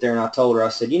I sit there and I told her, I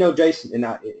said, Jason,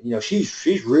 and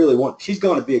she's really she's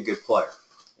going to be a good player.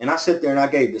 And I sit there and I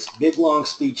gave this big long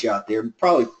speech out there,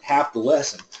 probably half the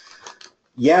lesson,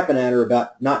 yapping at her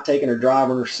about not taking her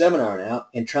driver and her 7-iron out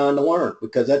and trying to learn,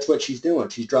 because that's what she's doing.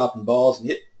 She's dropping balls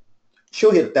and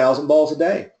she'll hit 1,000 balls a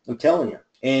day. I'm telling you.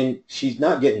 And she's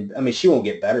not getting, I mean, she won't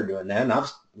get better doing that.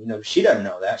 And she doesn't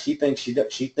know that. She thinks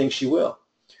she will.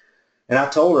 And I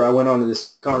told her, I went on to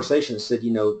this conversation and said,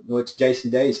 it's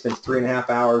Jason Day. He spends 3.5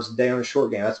 hours a day on a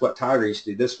short game. That's what Tiger used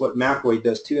to do. This is what McIlroy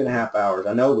does 2.5 hours.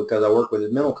 I know because I work with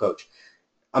his mental coach.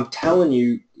 I'm telling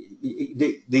you,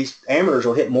 these amateurs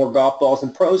will hit more golf balls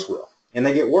than pros will, and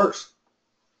they get worse.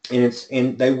 But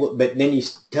then you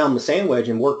tell them to sandwich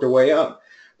and work their way up.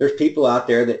 There's people out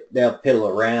there that they'll piddle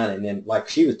around, and then like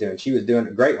she was doing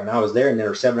it great when I was there, and then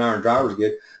her 7-iron driver was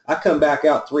good. I come back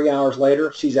out 3 hours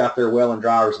later, she's out there welling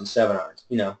drivers and 7-irons,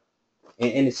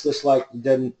 and it's just like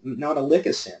not a lick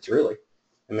of sense, really.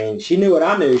 I mean, she knew what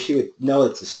I knew. She would know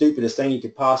it's the stupidest thing you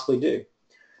could possibly do.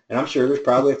 And I'm sure there's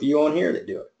probably a few on here that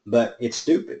do it, but it's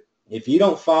stupid. If you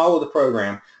don't follow the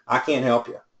program, I can't help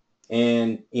you.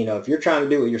 And, if you're trying to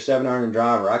do it with your 7-iron and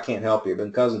driver, I can't help you,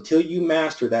 because until you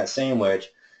master that sandwich,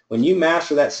 when you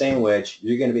master that sandwich,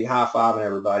 you're going to be high-fiving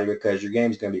everybody, because your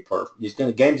game's going to be perfect.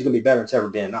 Game's going to be better than it's ever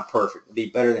been. Not perfect. It'll be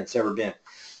better than it's ever been.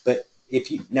 But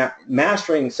now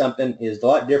mastering something is a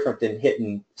lot different than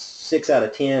hitting 6 out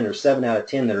of 10 or 7 out of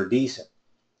 10 that are decent.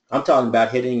 I'm talking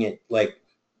about hitting it like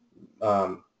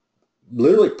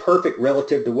literally perfect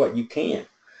relative to what you can.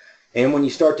 And when you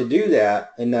start to do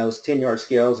that in those 10-yard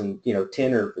scales and,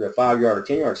 10 or the 5-yard or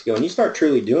 10-yard scale, and you start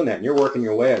truly doing that and you're working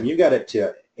your way up, and you got it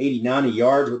to 80, 90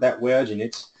 yards with that wedge, and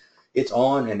it's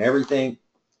on and everything,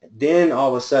 then all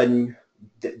of a sudden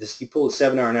you pull the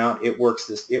 7-iron out, it works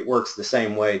the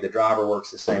same way. The driver works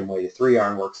the same way. The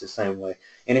 3-iron works the same way.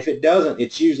 And if it doesn't,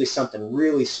 it's usually something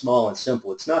really small and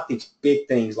simple. It's not these big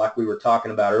things like we were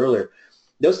talking about earlier.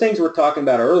 Those things we were talking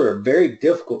about earlier are very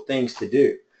difficult things to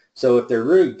do. So if they're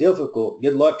really difficult,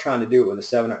 good luck trying to do it with a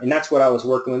 7-iron. And that's what I was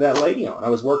working with that lady on. I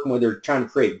was working with her trying to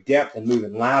create depth and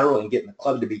moving lateral and getting the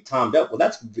club to be timed up.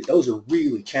 Well, those are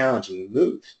really challenging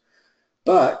moves.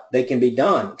 But they can be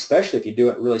done, especially if you do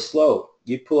it really slow.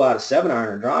 You pull out a 7-iron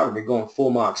or driver and you're going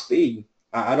full Mach speed.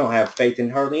 I don't have faith in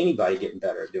hardly anybody getting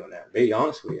better at doing that, to be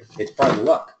honest with you. It's probably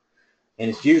luck. And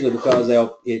it's usually because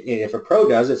if a pro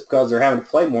does it, it's because they're having to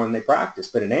play more than they practice.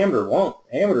 But an amateur won't.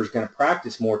 An amateur's going to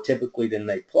practice more typically than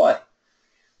they play.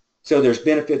 So there's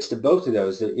benefits to both of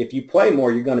those. If you play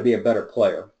more, you're going to be a better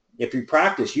player. If you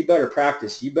practice. You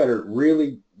better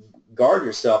really guard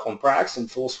yourself on practicing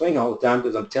full swing all the time,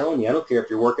 because I'm telling you, I don't care if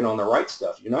you're working on the right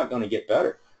stuff. You're not going to get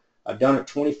better. I've done it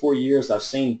 24 years. I've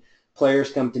seen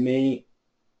players come to me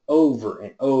over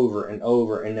and over and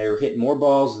over, and they were hitting more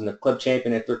balls than the club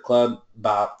champion at their club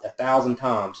by 1,000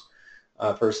 times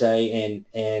per se,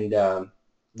 and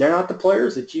they're not the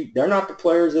players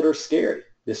that are scary.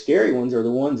 The scary ones are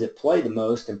the ones that play the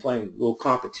most and playing little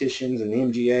competitions and the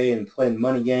MGA and playing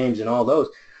money games and all those.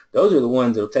 Those are the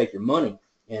ones that will take your money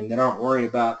and that aren't worried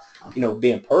about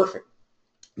being perfect.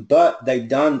 But they've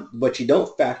done what you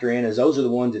don't factor in is those are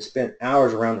the ones that spent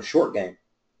hours around the short game.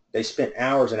 They spent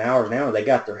hours and hours and hours. They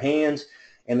got their hands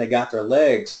and they got their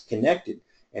legs connected,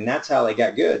 and that's how they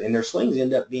got good. And their swings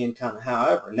end up being kind of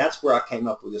however, and that's where I came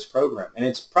up with this program. And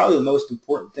it's probably the most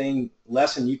important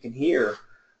lesson you can hear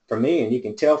from me, and you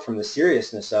can tell from the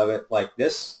seriousness of it. Like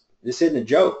this isn't a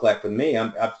joke. Like with me,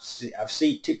 I've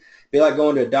seen be like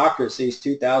going to a doctor that sees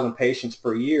 2,000 patients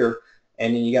per year,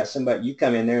 and then you got somebody, you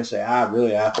come in there and say,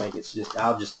 I think it's just,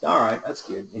 all right, that's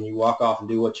good. And you walk off and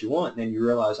do what you want, and then you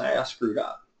realize, hey, I screwed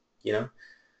up. And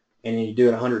then you do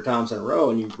it 100 times in a row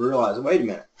and you realize, wait a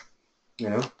minute,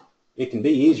 it can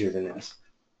be easier than this.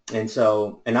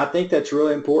 And I think that's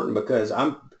really important, because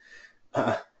I'm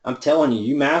telling you,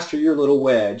 you master your little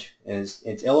wedge, and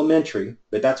it's elementary,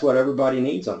 but that's what everybody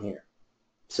needs on here.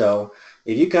 So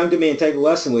if you come to me and take a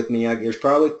lesson with me, there's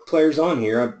probably players on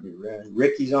here.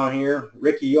 Ricky's on here.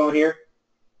 Ricky, you on here?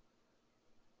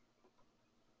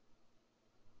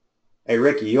 Hey,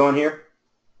 Ricky, you on here?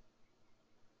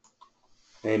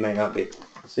 He may not be.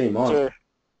 I see him on. Sure.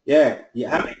 Yeah.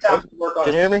 How many times do you work on?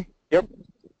 Can you hear me? Yep.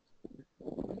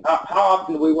 How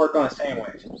often do we work on a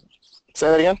sandwich? Say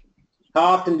that again. How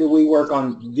often do we work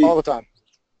on? All the time.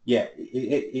 Yeah.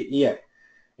 Yeah.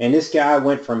 And this guy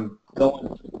went from going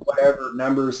whatever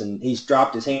numbers, and he's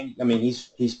dropped his hand. I mean,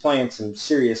 he's playing some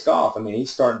serious golf. I mean, he's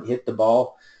starting to hit the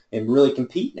ball and really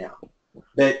compete now.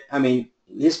 But I mean,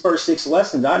 his first 6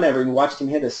 lessons, I never even watched him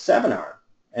hit a 7-iron.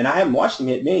 And I haven't watched him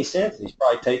hit many since. He's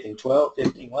probably taken 12,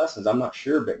 15 lessons. I'm not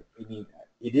sure, but I mean,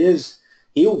 it is.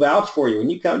 He'll vouch for you when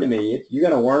you come to me. You're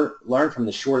going to learn from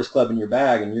the shortest club in your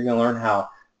bag, and you're going to learn how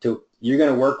to. You're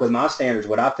going to work with my standards.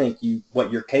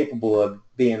 What you're capable of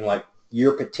being, like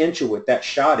your potential with that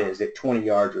shot is at 20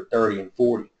 yards or 30 and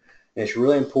 40. And it's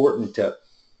really important to,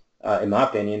 in my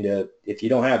opinion, to if you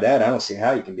don't have that, I don't see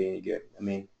how you can be any good. I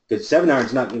mean, because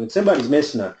 7-iron's not. When somebody's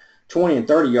missing a 20 and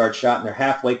 30-yard shot and they're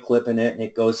halfway clipping it and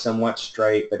it goes somewhat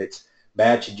straight, but it's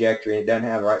bad trajectory and it doesn't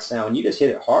have the right sound. When you just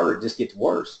hit it harder, it just gets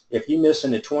worse. If you're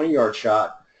missing a 20-yard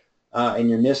shot and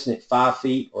you're missing it 5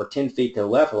 feet or 10 feet to the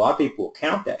left, a lot of people will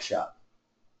count that shot.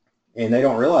 And they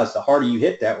don't realize the harder you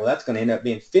hit that, well, that's going to end up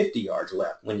being 50 yards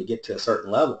left when you get to a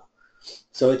certain level.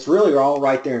 So it's really all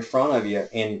right there in front of you.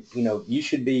 And, you know, you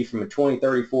should be from a 20,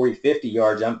 30, 40, 50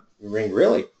 yards,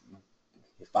 really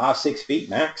 5, 6 feet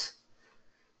max.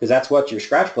 Because that's what your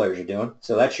scratch players are doing.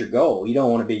 So that's your goal. You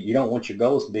don't want your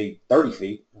goals to be 30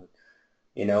 feet.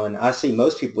 You know, and I see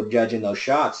most people judging those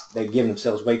shots, they give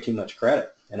themselves way too much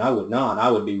credit. And I would not.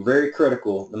 I would be very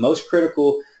critical, the most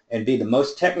critical, and be the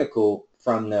most technical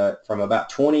from about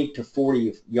 20 to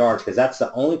 40 yards, because that's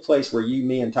the only place where you,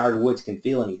 me, and Tiger Woods can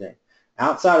feel anything.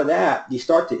 Outside of that,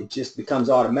 it just becomes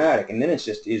automatic, and then it's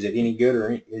just, is it any good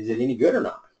or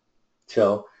not?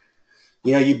 So,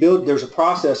 you know, there's a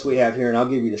process we have here, and I'll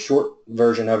give you the short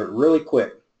version of it really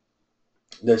quick.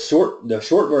 The short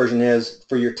version is,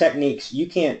 for your techniques,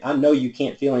 I know you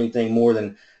can't feel anything more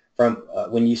than from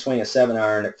when you swing a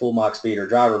 7-iron at full Mach speed or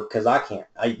driver, because I can't.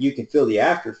 You can feel the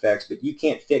after effects, but you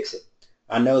can't fix it.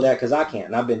 I know that because I can't,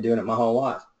 and I've been doing it my whole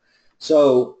life.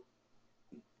 So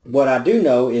what I do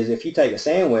know is if you take a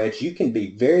sand wedge, you can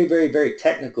be very, very, very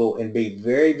technical and be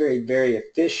very, very, very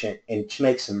efficient and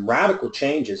make some radical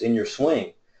changes in your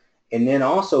swing, and then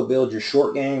also build your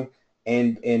short game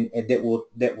and that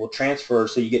will transfer,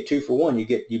 so you get 2 for 1. You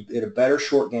get a better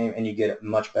short game and you get a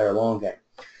much better long game.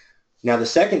 Now the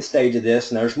second stage of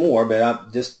this, and there's more,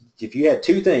 but if you had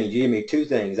 2 things, you give me 2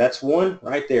 things. That's one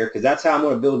right there, because that's how I'm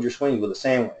going to build your swing with a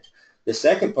sand wedge. The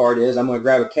second part is I'm going to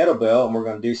grab a kettlebell and we're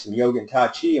going to do some yoga and Tai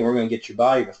Chi, and we're going to get your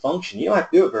body to function. You don't have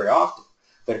to do it very often,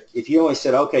 but if you only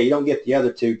said, okay, you don't get the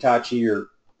other 2, Tai Chi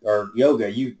or yoga,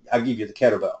 I'll give you the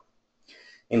kettlebell.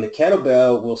 And the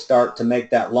kettlebell will start to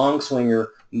make that long swinger.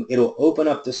 It'll open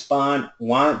up the spine.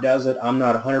 Why it does it, I'm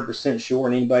not 100% sure,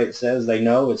 and anybody that says they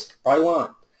know is probably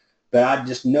lying. But I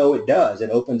just know it does.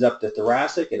 It opens up the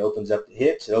thoracic, it opens up the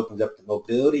hips, it opens up the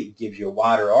mobility, it gives you a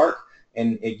wider arc,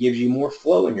 and it gives you more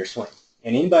flow in your swing.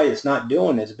 And anybody that's not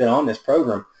doing this, been on this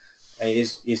program,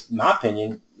 is my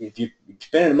opinion, if you're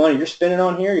spending the money you're spending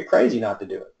on here, you're crazy not to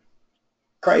do it.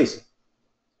 Crazy.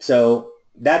 So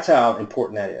that's how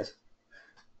important that is.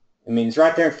 I mean, it's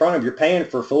right there in front of you. You're paying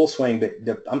for a full swing,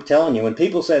 but I'm telling you, when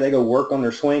people say they go work on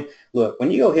their swing, look,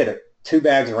 when you go hit 2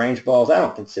 bags of range balls, I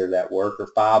don't consider that work, or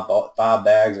 5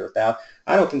 bags or 1,000.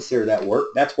 I don't consider that work.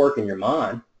 That's work in your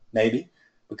mind, maybe,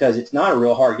 because it's not a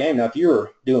real hard game. Now, if you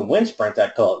were doing wind sprints,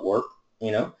 I'd call it work.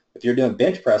 You know, if you're doing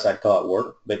bench press, I'd call it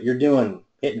work. But you're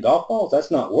hitting golf balls,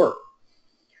 that's not work.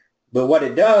 But what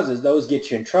it does is those get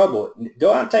you in trouble.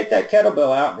 Go out and take that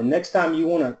kettlebell out, and next time you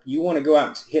want to go out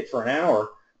and hit for an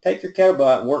hour, take your kettlebell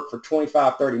out and work for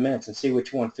 25, 30 minutes and see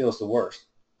which one feels the worst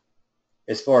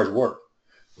as far as work.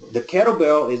 The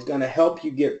kettlebell is going to help you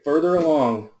get further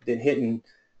along than hitting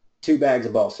 2 bags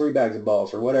of balls, 3 bags of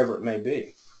balls, or whatever it may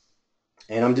be.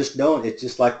 And I'm just doing it. It's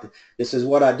just like, this is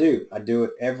what I do. I do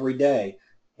it every day,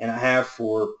 and I have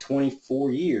for 24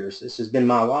 years. This has been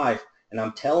my life, and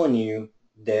I'm telling you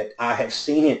that I have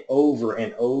seen it over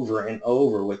and over and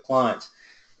over with clients.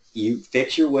 You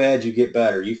fix your wedge, you get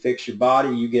better. You fix your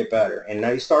body, you get better. And now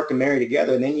you start to marry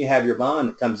together, and then you have your mind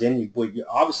that comes in. You're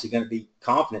obviously going to be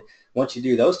confident. Once you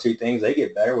do those 2 things, they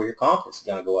get better, where your confidence is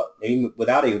going to go up, even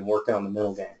without even working on the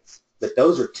mental game. But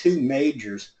those are 2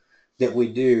 majors that we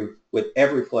do with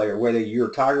every player, whether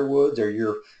you're Tiger Woods or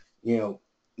you're,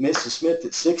 Mr. Smith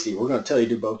at 60. We're going to tell you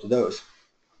to do both of those.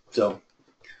 So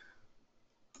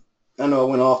I know I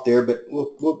went off there, but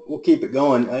we'll keep it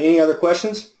going. Any other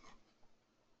questions?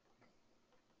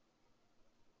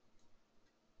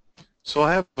 So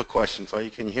I have a question for you.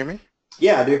 Can you hear me?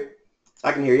 Yeah, I do.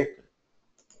 I can hear you.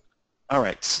 All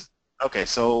right. Okay,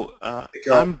 so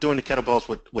I'm doing the kettlebells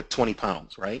with 20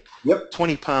 pounds, right? Yep.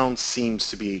 20 pounds seems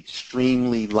to be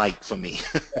extremely light for me.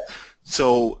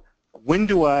 So when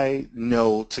do I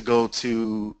know to go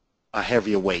to a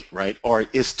heavier weight, right? Or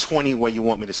is 20 where you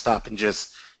want me to stop and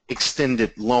just extend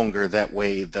it longer, that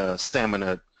way the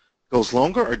stamina goes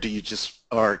longer, or do you just,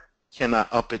 or can I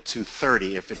up it to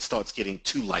 30 if it starts getting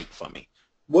too light for me?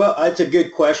 Well, that's a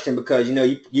good question because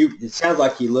you it sounds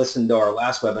like you listened to our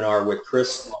last webinar with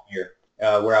Chris on here,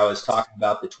 where I was talking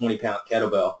about the 20-pound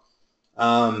kettlebell.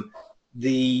 Um,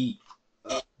 the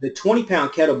the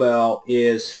 20-pound kettlebell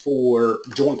is for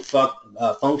joint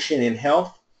function and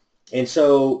health, and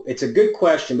so it's a good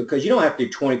question because you don't have to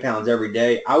do 20 pounds every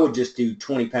day. I would just do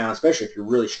 20 pounds, especially if you're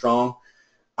really strong.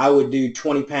 I would do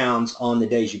 20 pounds on the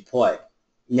days you play.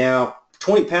 Now,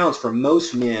 20 pounds for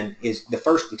most men is the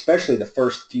first, especially the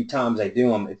first few times they do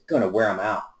them, it's going to wear them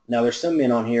out. Now, there's some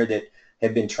men on here that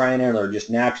have been training or are just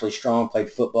naturally strong,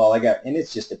 played football, and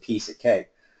it's just a piece of cake.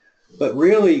 But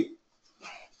really,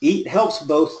 it helps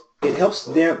both. It helps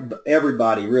them,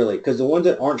 everybody, really, because the ones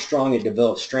that aren't strong, it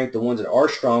develops strength. The ones that are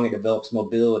strong, it develops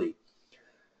mobility.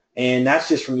 And that's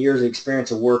just from years of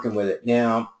experience of working with it.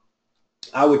 Now,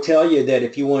 I would tell you that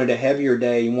if you wanted a heavier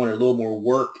day, you wanted a little more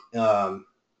work,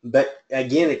 but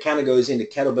again, it kind of goes into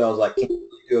kettlebells, like can you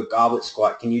do a goblet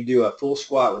squat? Can you do a full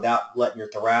squat without letting your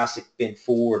thoracic bend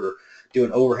forward, or do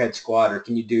an overhead squat, or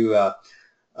can you do a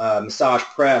massage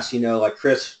press, like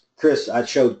Chris, I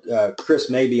showed Chris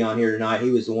Maybe on here tonight.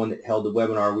 He was the one that held the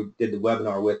webinar. We did the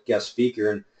webinar with guest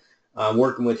speaker, and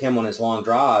working with him on his long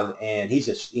drive, and he's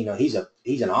just, he's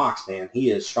an ox, man.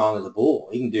 He is strong as a bull.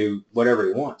 He can do whatever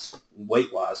he wants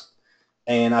weight-wise.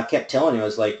 And I kept telling him, I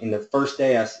was like, in the first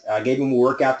day, I gave him a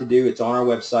workout to do. It's on our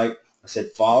website. I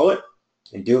said, follow it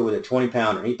and do it with a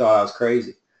 20-pounder. He thought I was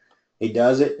crazy. He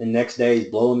does it, and the next day he's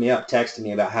blowing me up, texting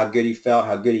me about how good he felt,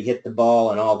 how good he hit the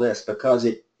ball, and all this, because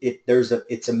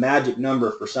it's a magic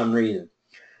number for some reason.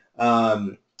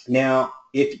 Now,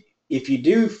 if you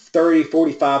do 30,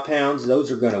 45 pounds,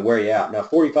 those are going to wear you out. Now,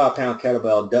 45-pound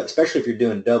kettlebell, especially if you're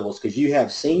doing doubles, because you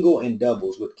have single and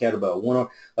doubles with kettlebell. One,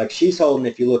 like she's holding,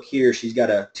 if you look here, she's got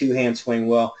a two-hand swing.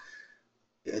 Well,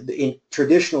 in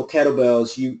traditional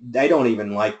kettlebells, they don't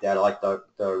even like that. Like the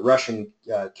Russian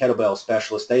kettlebell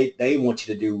specialists, they want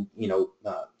you to do,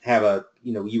 have a,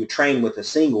 you would train with a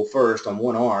single first on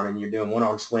one arm, and you're doing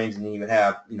one-arm swings, and then you would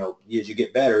have, as you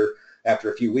get better,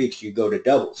 after a few weeks, you go to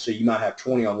doubles. So you might have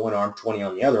 20 on one arm, 20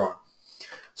 on the other arm.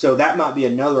 So that might be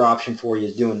another option for you,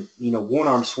 is doing,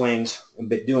 one-arm swings,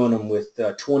 but doing them with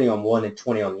 20 on one and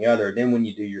 20 on the other. Then when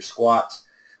you do your squats,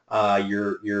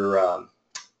 your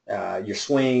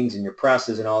swings and your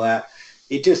presses and all that,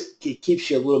 it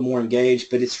keeps you a little more engaged.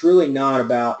 But it's really not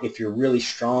about if you're really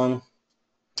strong,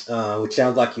 which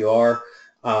sounds like you are.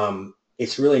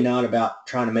 It's really not about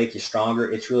trying to make you stronger.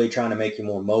 It's really trying to make you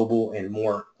more mobile and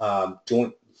more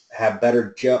have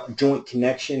better joint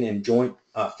connection and joint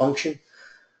function.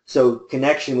 So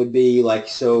connection would be like,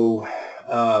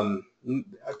 I'll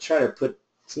try to let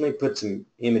me put some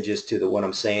images to what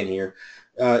I'm saying here.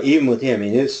 Even with him,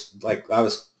 it's like I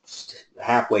was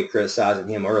halfway criticizing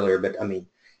him earlier, but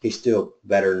he's still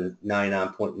better than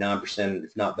 99.9%,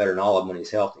 if not better than all of them when he's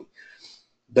healthy.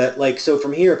 But so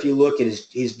from here, if you look at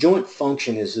his joint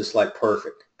function is just like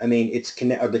perfect. It's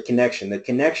the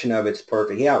connection of it's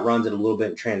perfect. He outruns it a little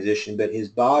bit in transition, but his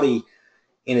body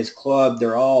and his club,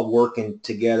 they're all working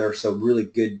together. So really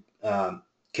good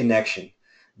connection.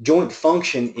 Joint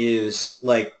function is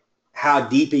like how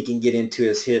deep he can get into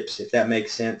his hips, if that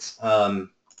makes sense.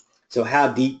 So how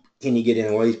deep can you get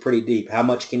in? Well, he's pretty deep. How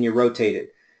much can you rotate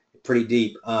it? Pretty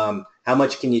deep. How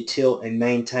much can you tilt and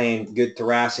maintain good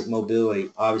thoracic mobility?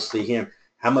 Obviously him.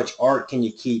 How much arc can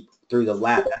you keep through the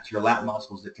lat? That's your lat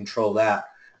muscles that control that.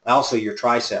 Also your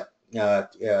tricep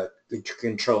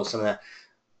control some of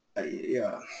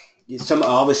that.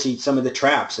 Obviously some of the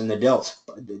traps and the delts.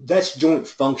 That's joint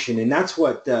function, and that's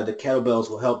what the kettlebells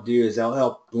will help do, is they'll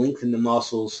help lengthen the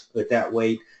muscles with that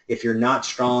weight. If you're not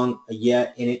strong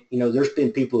yet, and there's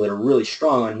been people that are really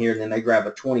strong on here, and then they grab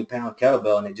a 20-pound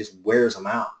kettlebell and it just wears them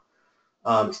out.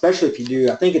 Especially if you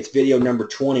do, I think it's video number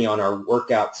 20 on our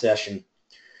workout session.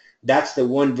 That's the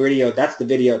video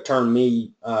that turned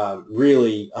me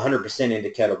really 100% into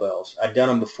kettlebells. I'd done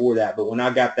them before that, but when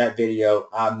I got that video,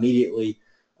 I immediately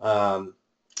it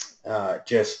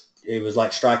was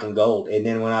like striking gold. And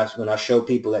then when I show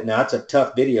people that, now that's a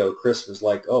tough video, Chris was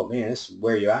like, oh man, this will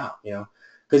wear you out,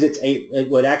 because it's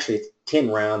 10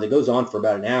 rounds. It goes on for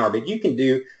about an hour, but you can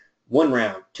do 1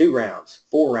 round, 2 rounds,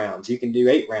 4 rounds. You can do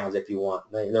 8 rounds if you want.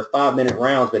 They're 5-minute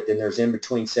rounds, but then there's in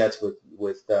between sets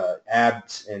with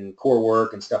abs and core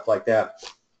work and stuff like that.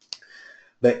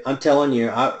 But I'm telling you,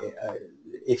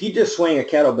 if you just swing a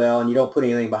kettlebell and you don't put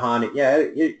anything behind it, yeah,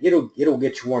 it'll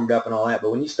get you warmed up and all that.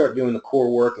 But when you start doing the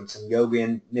core work and some yoga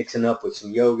and mixing up with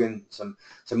some yoga and some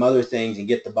other things and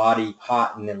get the body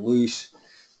hot and then loose,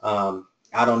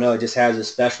 I don't know, it just has a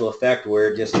special effect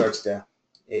where it just starts to,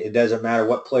 it doesn't matter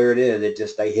what player it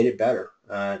is, they hit it better.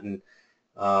 And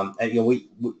And, we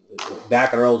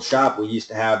back at our old shop, we used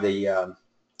to have the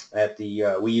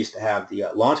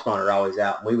launch monitor always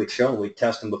out, and we would show them, we'd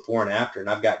test them before and after, and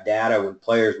I've got data when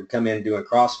players would come in doing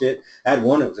CrossFit. I had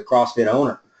one that was a CrossFit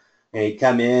owner, and he'd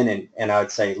come in, and I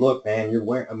would say, look, man, you're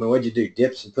wearing, what'd you do,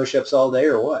 dips and push-ups all day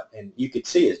or what? And you could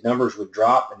see his numbers would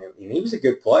drop, and he was a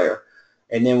good player.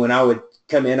 And then when I would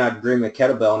come in, I'd bring him a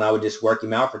kettlebell, and I would just work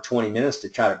him out for 20 minutes to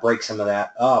try to break some of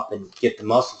that up and get the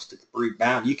muscles to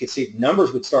rebound. You could see the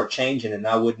numbers would start changing, and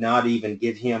I would not even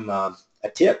give him a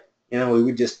tip. We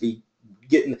would just be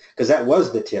getting, because that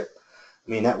was the tip.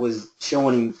 I mean, that was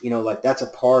showing him, like that's a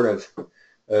part of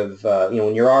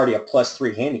when you're already a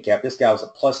 +3 handicap. This guy was a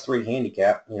 +3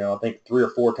 handicap, I think 3 or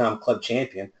 4 time club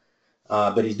champion,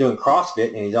 but he's doing CrossFit,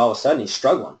 and he's all of a sudden he's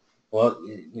struggling. Well,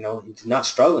 he's not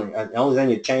struggling. The only thing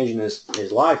that changed in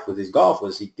his life with his golf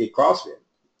was he did CrossFit.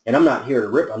 And I'm not here to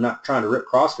rip. I'm not trying to rip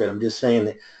CrossFit. I'm just saying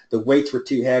that the weights were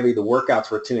too heavy, the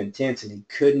workouts were too intense, and he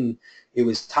couldn't. It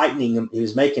was tightening him. He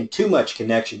was making too much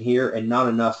connection here and not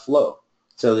enough flow.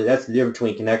 So that's the difference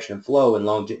between connection and flow and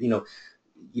longevity.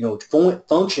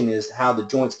 Function is how the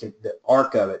joints can, the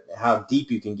arc of it, how deep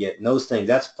you can get, and those things.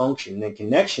 That's function. And then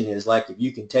connection is like if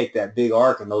you can take that big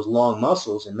arc and those long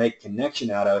muscles and make connection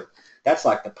out of it. That's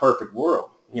like the perfect world.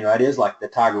 It is like the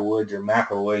Tiger Woods or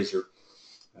McIlroy's or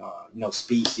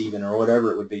Spieth even, or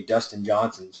whatever it would be, Dustin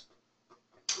Johnson's.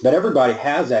 But everybody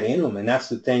has that in them, and that's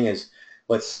the thing is,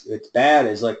 it's bad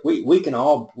is like we can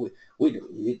all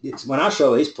it's when I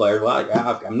show these players, well,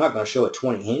 I'm not going to show a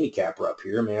 20 handicapper up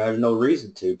here. I mean, there's no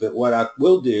reason to. But what I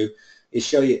will do is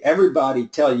show you everybody's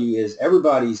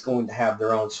going to have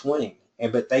their own swing,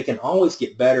 but they can always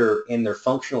get better in their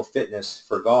functional fitness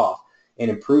for golf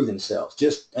and improve themselves.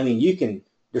 There's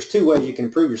 2 ways you can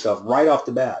improve yourself right off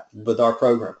the bat with our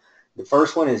program. The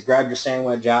first one is grab your sand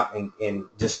wedge out and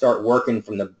just start working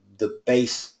from the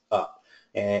base up.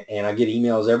 And I get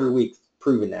emails every week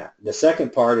proving that. The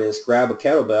second part is grab a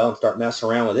kettlebell and start messing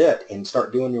around with it and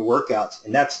start doing your workouts.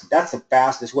 And that's the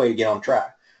fastest way to get on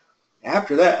track.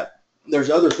 After that,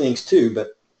 there's other things too,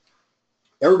 but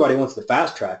everybody wants the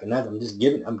fast track, and that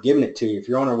I'm giving it to you. If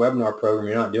you're on our webinar program,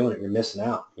 you're not doing it, you're missing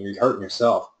out. You're hurting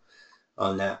yourself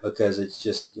on that, because it's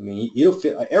just, you'll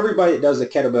feel, everybody that does the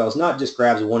kettlebells not just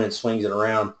grabs one and swings it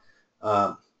around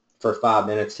for 5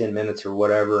 minutes, 10 minutes or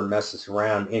whatever and messes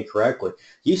around incorrectly.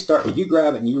 If you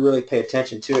grab it and you really pay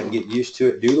attention to it and get used to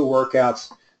it, do the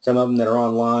workouts, some of them that are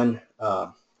online,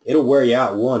 it'll wear you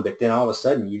out but then all of a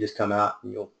sudden you just come out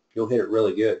and you'll hit it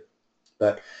really good.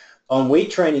 But on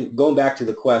weight training, going back to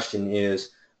the question is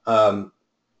how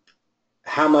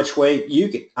much weight you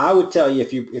can. I would tell you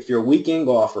if you're a weekend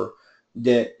golfer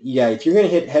that if you're going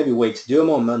to hit heavy weights, do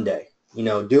them on Monday.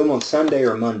 Do them on Sunday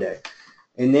or Monday,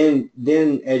 and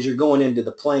then as you're going into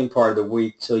the playing part of the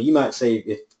week, so you might say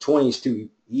if 20 is too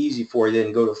easy for you,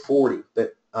 then go to 40.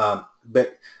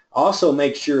 But also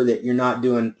make sure that you're not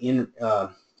doing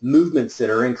movements that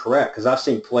are incorrect, because I've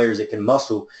seen players that can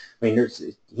muscle. I mean, there's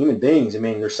human beings. I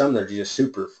mean, there's some that are just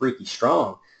super freaky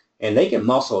strong, and they can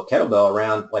muscle a kettlebell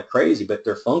around like crazy, but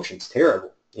their function's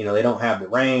terrible. They don't have the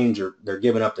range, or they're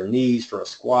giving up their knees for a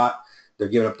squat. They're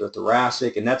giving up their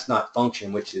thoracic, and that's not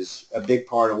function, which is a big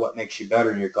part of what makes you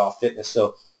better in your golf fitness.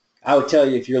 So I would tell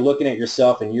you, if you're looking at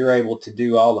yourself and you're able to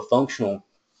do all the functional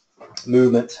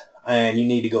movements and you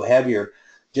need to go heavier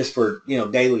just for,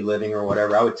 daily living or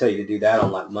whatever, I would tell you to do that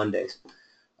on like Mondays.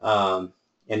 And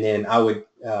then I would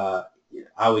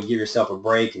give yourself a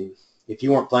break. And if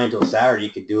you weren't playing till Saturday,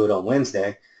 you could do it on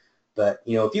Wednesday. But,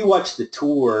 if you watch the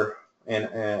tour and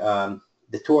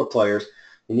the tour players,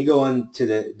 and you go into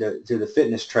the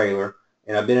fitness trailer,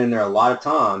 and I've been in there a lot of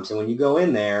times, and when you go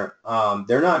in there,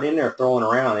 they're not in there throwing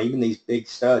around, even these big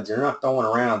studs, they're not throwing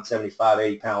around 75,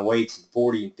 80-pound weights and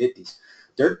 40 and 50s.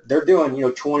 They're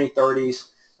doing, 20, 30s,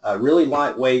 really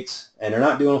light weights, and they're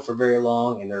not doing them for very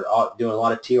long, and they're doing a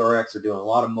lot of TRX, they're doing a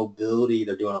lot of mobility,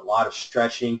 they're doing a lot of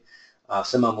stretching.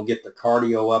 Some of them will get their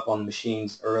cardio up on the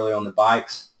machines early on the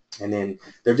bikes, and then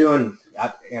they're doing,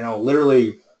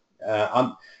 literally,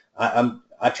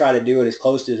 I try to do it as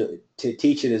close to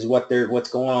teach it as what's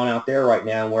going on out there right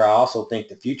now, and where I also think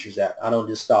the future's at. I don't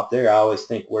just stop there. I always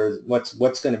think what's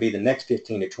going to be the next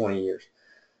 15 to 20 years,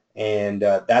 and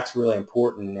that's really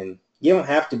important. And you don't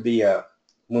have to be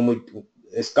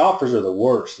as golfers are the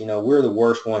worst. We're the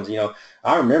worst ones.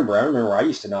 I remember I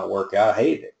used to not work out. I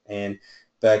hated it,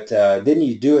 but then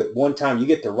you do it one time, you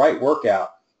get the right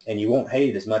workout, and you won't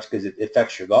hate it as much because it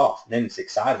affects your golf. And then it's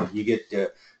exciting. You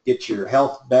get your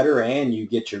health better and you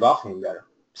get your golfing better.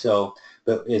 So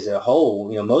But as a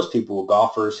whole, most people,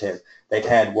 golfers, they've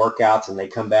had workouts and they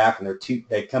come back and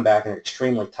they come back and they're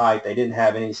extremely tight. They didn't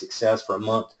have any success for a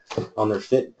month on their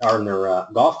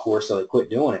golf course, so they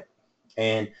quit doing it.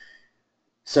 And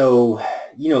so,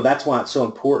 that's why it's so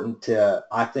important to,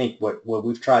 I think what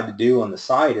we've tried to do on the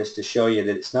site is to show you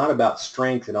that it's not about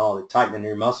strength and all the tightening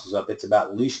your muscles up. It's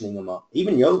about loosening them up.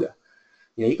 Even yoga.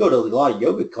 You go to a lot of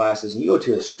yoga classes and you go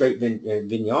to a straight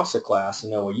vinyasa class,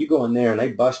 where you go in there and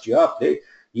they bust you up.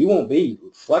 You won't be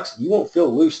flexible. You won't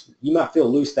feel loose. You might feel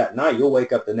loose that night. You'll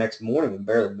wake up the next morning and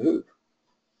barely move.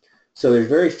 So there's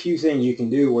very few things you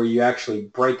can do where you actually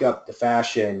break up the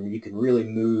fascia and you can really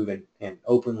move and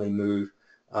openly move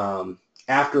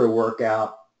after a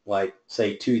workout, like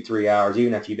say 2-3 hours,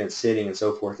 even if you've been sitting and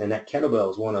so forth. And that kettlebell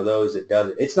is one of those that does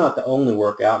it. It's not the only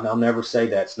workout, and I'll never say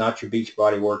that. It's not your beach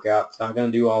body workout. It's not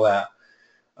going to do all that.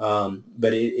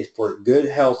 But it's for good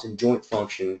health and joint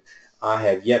function. I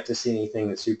have yet to see anything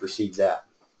that supersedes that.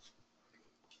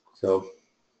 So.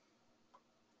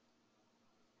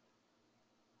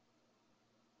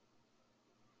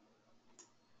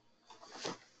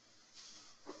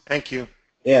 Thank you.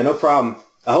 Yeah, no problem.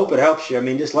 I hope it helps you.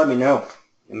 Just let me know.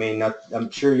 I'm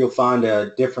sure you'll find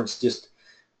a difference. Just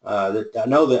I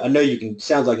know you can.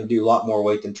 Sounds like you can do a lot more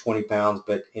weight than 20 pounds,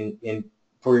 but in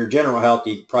for your general health,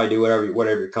 you can probably do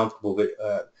whatever you're comfortable. But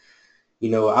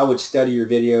I would study your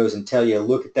videos and tell you,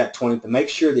 look at that 20, but make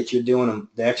sure that you're doing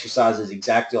the exercises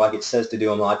exactly like it says to do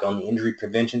them, like on the injury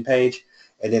prevention page.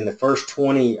 And then the first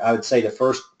 20, I would say the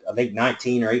first, I think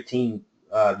 19 or 18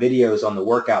 videos on the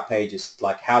workout page is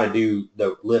like how to do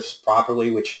the lifts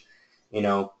properly, which, it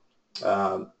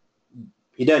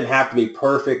doesn't have to be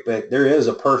perfect, but there is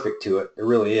a perfect to it. There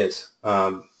really is.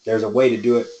 There's a way to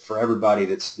do it for everybody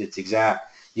that's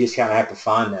exact. You just kind of have to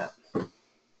find that.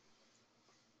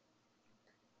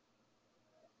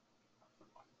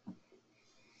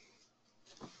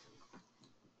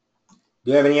 Do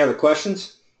you have any other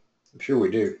questions? I'm sure we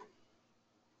do. There's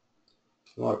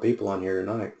a lot of people on here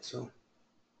tonight, so.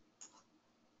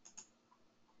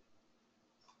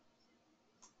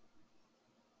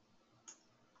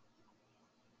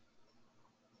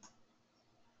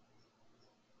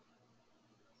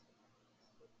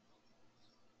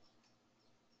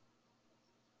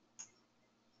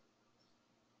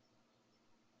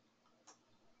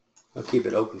 I'll keep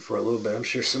it open for a little bit. I'm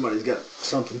sure somebody's got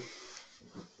something.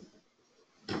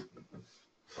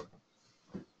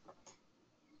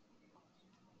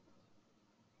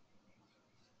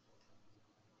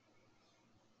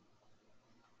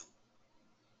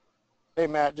 Hey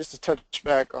Matt, just to touch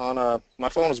back on my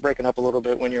phone was breaking up a little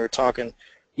bit when you were talking,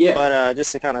 Yeah. but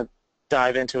just to kind of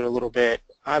dive into it a little bit,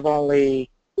 I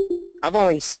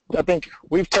think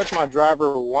we've touched my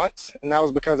driver once, and that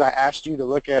was because I asked you to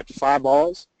look at 5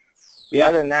 balls. Yeah.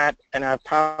 Other than that, and I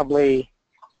probably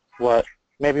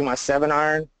maybe my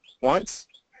 7-iron once,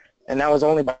 and that was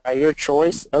only by your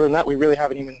choice. Other than that, we really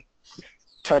haven't even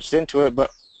touched into it,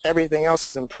 but everything else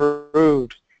is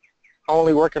improved.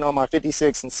 Only working on my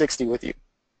 56 and 60 with you.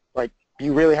 Like,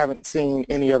 you really haven't seen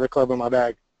any other club in my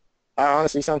bag. I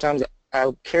honestly, sometimes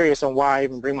I'm curious on why I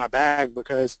even bring my bag,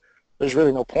 because there's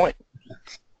really no point.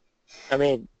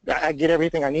 I get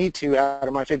everything I need to out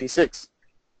of my 56.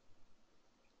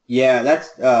 Yeah,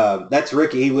 that's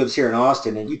Ricky. He lives here in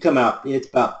Austin, and you come out, it's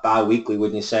about bi-weekly,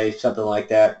 wouldn't you say, something like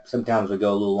that? Sometimes we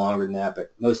go a little longer than that,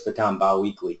 but most of the time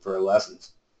bi-weekly for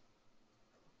lessons.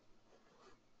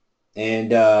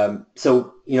 And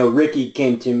so, Ricky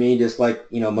came to me just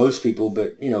like, most people,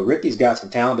 but, Ricky's got some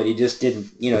talent, but he just didn't,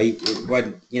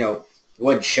 it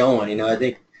wasn't showing, I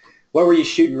think. What were you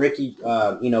shooting, Ricky?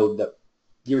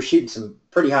 You were shooting some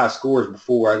pretty high scores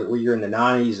before, where you're in the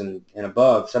 90s and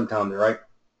above sometimes, right?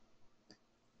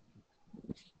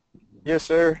 Yes,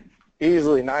 sir.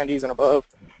 Easily 90s and above.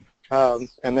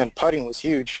 And then putting was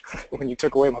huge. When you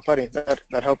took away my putting, that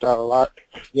helped out a lot.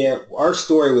 Yeah, our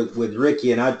story with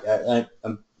Ricky, and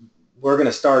we're going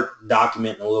to start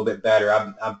documenting a little bit better. I've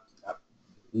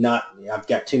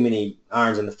got too many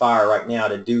irons in the fire right now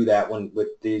to do that one with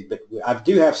these, but I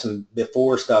do have some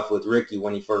before stuff with Ricky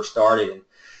when he first started, and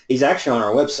he's actually on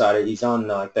our website. He's on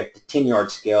the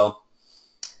 10-yard scale.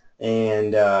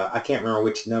 And I can't remember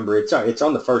which number. It's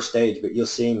on the first stage, but you'll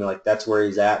see him like that's where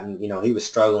he's at. And, he was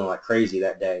struggling like crazy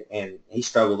that day. And he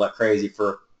struggled like crazy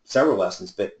for several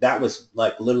lessons. But that was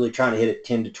like literally trying to hit it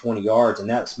 10 to 20 yards. And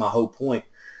that's my whole point.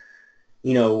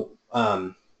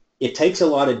 It takes a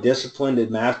lot of discipline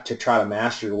to try to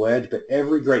master the wedge, but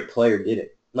every great player did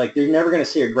it. Like, you're never going to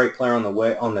see a great player on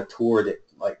the tour that,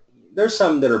 like, there's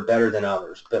some that are better than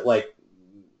others. But, like,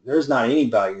 there's not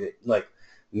anybody that, like,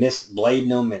 miss blading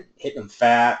them and hitting them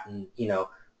fat and,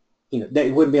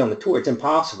 they wouldn't be on the tour. It's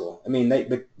impossible. I mean,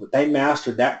 they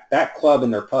mastered that club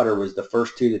and their putter was the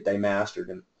first two that they mastered.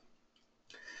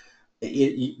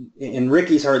 And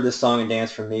Ricky's heard this song and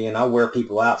dance from me, and I wear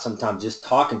people out sometimes just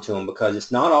talking to them because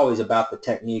it's not always about the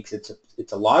techniques. It's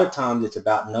a lot of times it's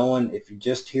about knowing if you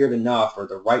just hear it enough or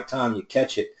the right time you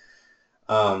catch it,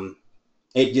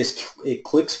 it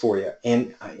clicks for you.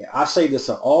 And I say this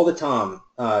all the time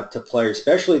to players,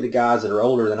 especially the guys that are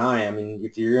older than I am, and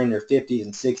if you're in their 50s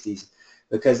and 60s,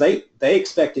 because they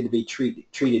expect it to be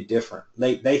treated different.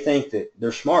 They think that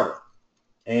they're smarter,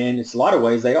 and it's a lot of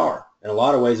ways they are. In a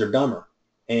lot of ways, they're dumber.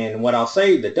 And what I'll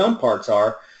say the dumb parts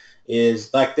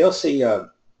is like they'll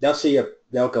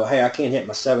go, hey, I can't hit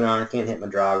my 7-iron, I can't hit my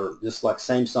driver, just like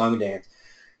same song and dance.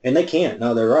 And they can't.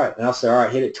 No, they're right. And I'll say, all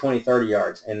right, hit it 20, 30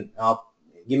 yards. And I'll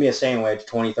give me a sand wedge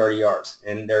 20, 30 yards.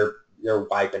 And they're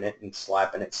wiping it and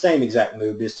slapping it. Same exact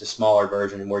move, just a smaller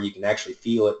version where you can actually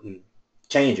feel it and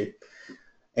change it.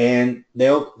 And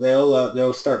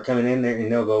they'll start coming in there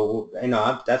and they'll go,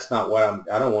 that's not what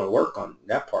I don't want to work on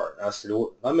that part. And I said,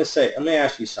 well, let me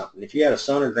ask you something. If you had a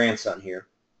son or grandson here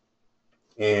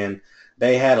and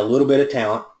they had a little bit of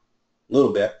talent, a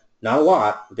little bit, not a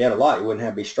lot. If you had a lot, you wouldn't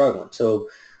have to be struggling. So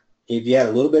if you had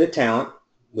a little bit of talent,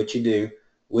 which you do,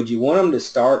 would you want them to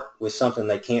start with something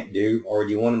they can't do, or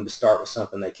do you want them to start with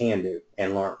something they can do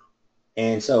and learn?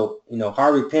 And so,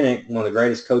 Harvey Pinnock, one of the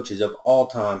greatest coaches of all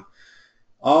time,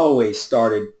 always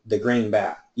started the green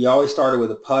back. You always started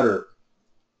with a putter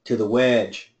to the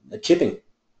wedge, the chipping,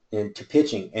 and to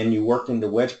pitching, and you worked into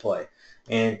wedge play.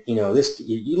 And you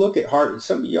look at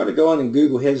Harvey. You ought to go on and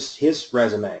Google his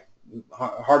resume,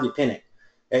 Harvey Pinnock.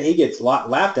 And he gets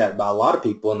laughed at by a lot of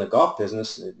people in the golf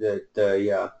business,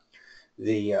 the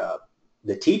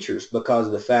teachers, because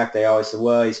of the fact they always said,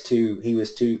 well, he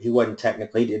wasn't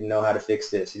technical, he didn't know how to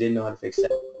fix this, he didn't know how to fix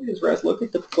that. Look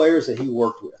at the players that he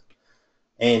worked with.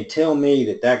 And tell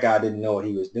me that guy didn't know what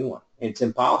he was doing. And it's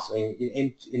impossible. And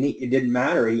it didn't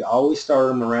matter. He always started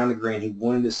them around the green. He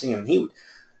wanted to see him. He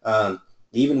would,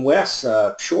 even Wes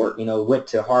Short, went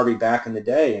to Harvey back in the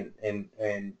day,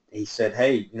 and he said,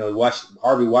 hey,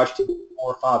 Harvey watched 4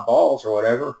 or 5 balls or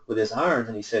whatever with his irons,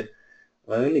 and he said,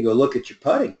 well, we need to go look at your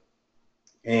putting.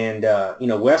 And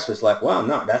Wes was like, well,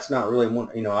 that's not really one.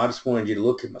 I just wanted you to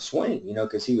look at my swing,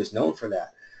 because he was known for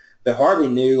that. But Harvey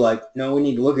knew, no, we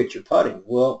need to look at your putting.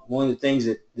 Well, one of the things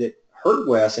that hurt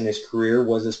Wes in his career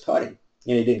was his putting.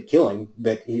 And it didn't kill him,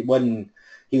 but he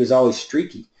was always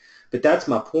streaky. But that's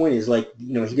my point is,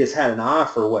 he just had an eye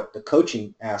for what the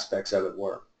coaching aspects of it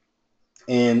were.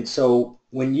 And so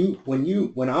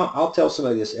I'll tell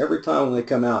somebody this every time when they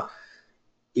come out,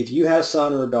 if you had a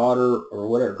son or a daughter or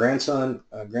whatever, grandson,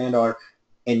 granddaughter,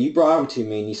 and you brought them to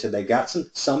me and you said they got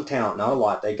some talent, not a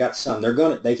lot, they got some,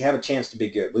 they have a chance to be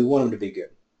good. We want them to be good.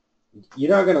 You're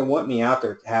not going to want me out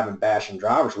there bashing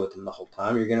drivers with them the whole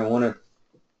time. You're going to want to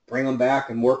bring them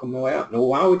back and work them the way out. No,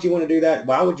 why would you want to do that?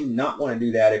 Why would you not want to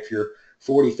do that if you're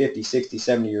 40, 50, 60,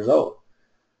 70 years old?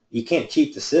 You can't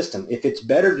cheat the system. If it's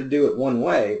better to do it one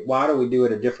way, why do we do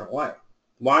it a different way?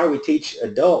 Why do we teach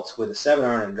adults with a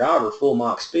 7-iron and driver full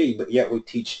Mach speed, but yet we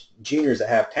teach juniors that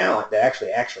have talent, that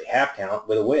actually have talent,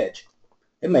 with a wedge?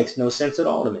 It makes no sense at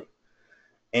all to me.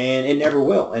 And it never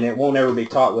will, and it won't ever be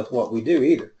taught with what we do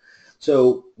either.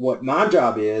 So what my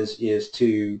job is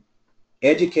to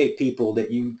educate people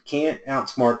that you can't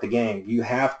outsmart the game. You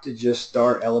have to just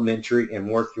start elementary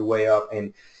and work your way up.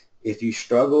 And if you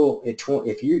struggle,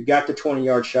 if you got the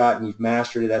 20-yard shot and you've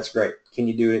mastered it, that's great. Can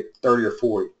you do it 30 or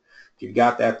 40? If you've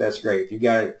got that, that's great. If you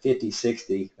got it 50,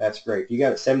 60, that's great. If you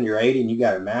got it 70 or 80 and you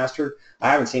got it mastered, I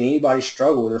haven't seen anybody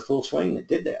struggle with their full swing that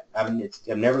did that. I mean,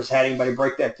 I've never had anybody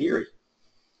break that theory.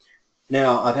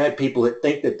 Now, I've had people that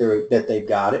think that they've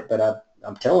got it, but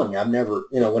I'm telling you, I've never,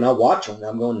 when I watch them,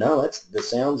 I'm going, no, the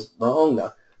sound's wrong.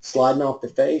 The sliding off the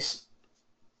face,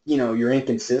 you're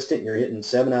inconsistent. You're hitting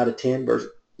 7 out of 10 versus,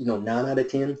 9 out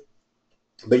of 10.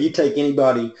 But you take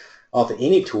anybody off of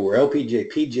any tour,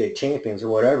 LPGA, PGA champions or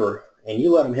whatever, and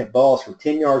you let them hit balls from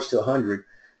 10 yards to 100,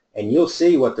 and you'll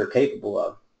see what they're capable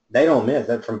of. They don't miss.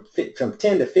 That from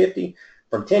 10 to 50,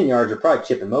 from 10 yards, they're probably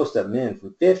chipping most of them in.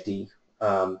 From 50,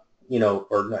 or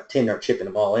not 10, they're chipping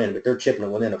them all in, but they're chipping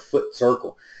them within a foot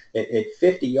circle. At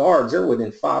 50 yards, they're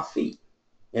within 5 feet.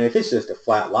 And if it's just a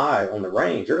flat lie on the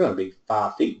range, they're going to be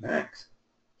 5 feet max.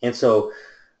 And so,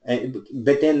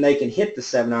 but then they can hit the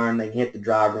 7-iron, they can hit the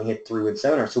driver, they can hit 3-wood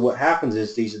 7-iron. So what happens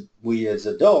is we as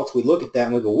adults, we look at that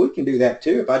and we go, we can do that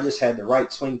too. If I just had the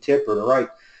right swing tip or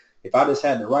if I just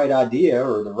had the right idea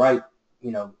or the right,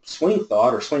 swing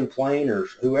thought or swing plane or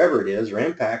whoever it is or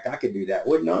impact, I could do that.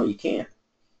 Well, no, you can't.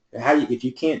 If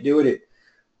you can't do it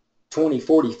 20,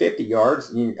 40, 50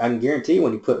 yards, I can guarantee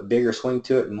when you put a bigger swing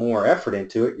to it and more effort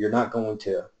into it, you're not going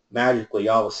to magically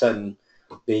all of a sudden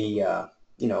be,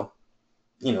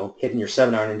 hitting your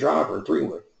 7-iron and driver and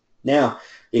 3-wood. Now,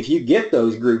 if you get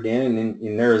those grooved in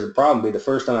and there is a problem, be the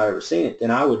first time I've ever seen it, then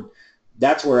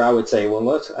that's where I would say,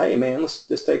 well, hey man, let's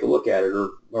just take a look at it,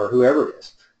 or whoever it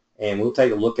is, and we'll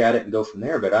take a look at it and go from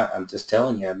there. But I'm just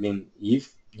telling you, I mean, you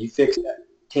fix that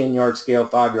 10-yard scale,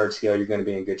 5-yard scale, you're going to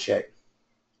be in good shape.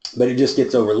 But it just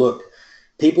gets overlooked.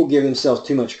 People give themselves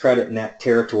too much credit in that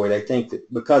territory. They think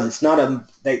that because it's not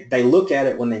they look at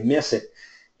it when they miss it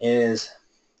as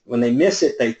when they miss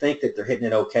it, they think that they're hitting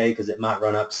it okay because it might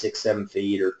run up 6, 7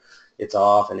 feet or it's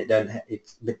off, and it doesn't.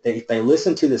 But if they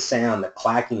listen to the sound, the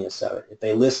clackiness of it, if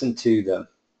they listen to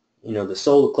the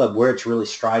sole of the club where it's really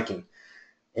striking,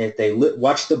 and if they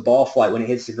watch the ball flight when it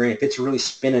hits the green, if it's really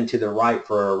spinning to the right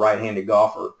for a right-handed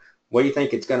golfer, what do you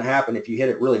think it's going to happen if you hit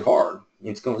it really hard?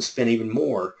 It's going to spin even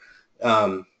more.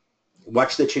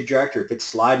 Watch the trajectory. If it's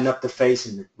sliding up the face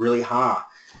and really high,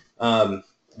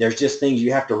 there's just things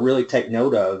you have to really take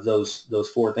note of.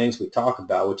 Those 4 things we talk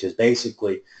about, which is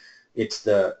basically it's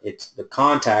the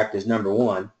contact is number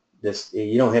one.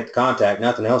 You don't hit the contact,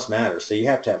 nothing else matters. So you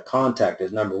have to have contact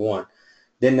as number one.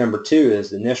 Then number 2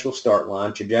 is the initial start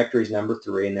line. Trajectory is number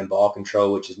 3, and then ball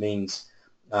control, which means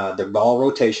the ball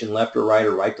rotation left or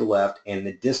right to left, and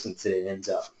the distance that it ends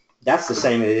up. That's the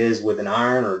same as it is with an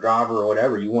iron or a driver or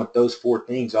whatever. You want those 4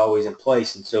 things always in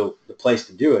place, and so the place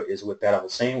to do it is with that old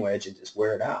sand wedge and just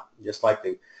wear it out, just like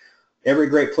every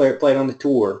great player played on the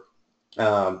tour,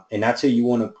 and that's who you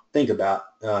want to think about,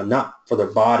 not for their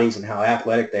bodies and how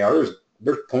athletic they are.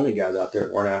 There's plenty of guys out there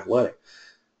that weren't athletic.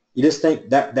 You just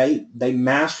think that they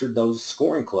mastered those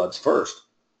scoring clubs first,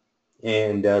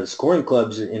 and the scoring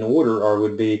clubs in order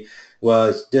would be.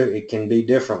 Well, it can be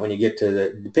different when you get to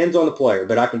it depends on the player,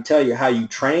 but I can tell you how you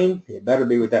train, it better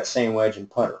be with that sand wedge and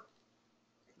putter.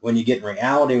 When you get in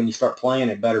reality, when you start playing,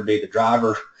 it better be the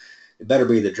driver. It better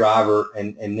be the driver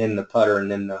and then the putter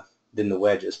and then the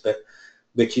wedges.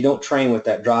 But you don't train with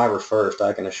that driver first,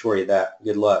 I can assure you that.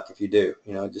 Good luck if you do.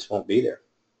 It just won't be there.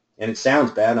 And it sounds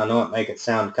bad. I know it make it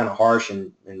sound kind of harsh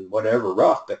and whatever,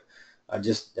 rough, but I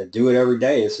do it every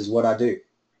day. This is what I do.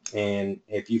 And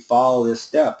if you follow this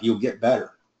step, you'll get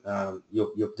better.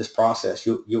 This process,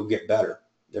 you'll get better.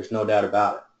 There's no doubt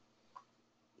about it.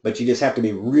 But you just have to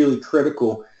be really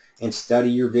critical and study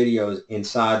your videos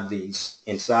inside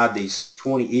these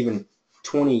 20, even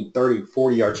 20, 30,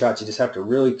 40-yard shots. You just have to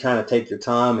really kind of take your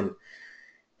time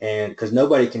and because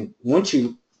nobody can once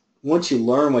you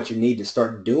learn what you need to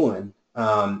start doing,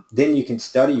 then you can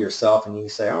study yourself and you can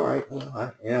say, all right,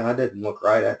 well, I didn't look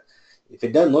right. If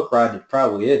it doesn't look right, it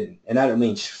probably isn't. And I don't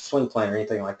mean swing plan or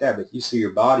anything like that, but if you see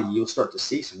your body, you'll start to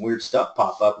see some weird stuff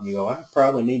pop up, and you go, I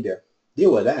probably need to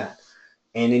deal with that.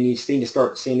 And then you need to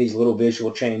start seeing these little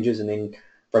visual changes, and then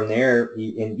from there,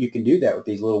 you can do that with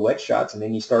these little wedge shots, and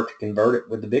then you start to convert it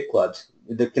with the big clubs.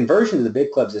 The conversion to the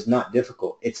big clubs is not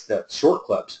difficult. It's the short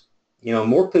clubs.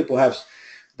 More people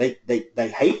they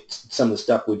hate some of the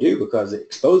stuff we do because it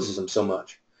exposes them so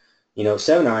much.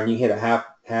 7-iron, you hit a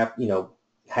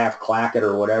half clack it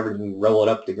or whatever, and you roll it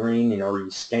up the green, or you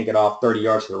skank it off 30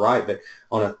 yards to the right. But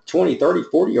on a 20, 30,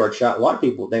 40-yard shot, a lot of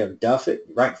people, they'll duff it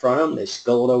right in front of them. They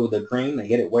skull it over the green. They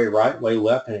hit it way right, way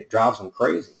left, and it drives them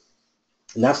crazy.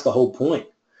 And that's the whole point,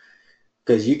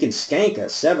 because you can skank a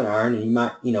 7-iron, and you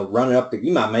might, run it up.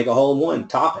 You might make a hole in one,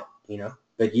 top it,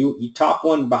 But you top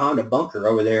one behind a bunker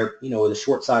over there, with a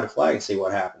short-sided flag and see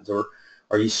what happens. Or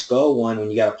you skull one when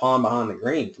you got a pond behind the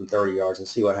green from 30 yards and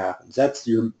see what happens. That's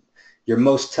your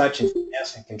most touch and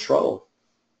finesse and control.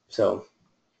 So,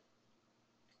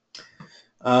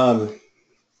 we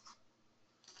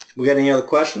got any other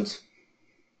questions?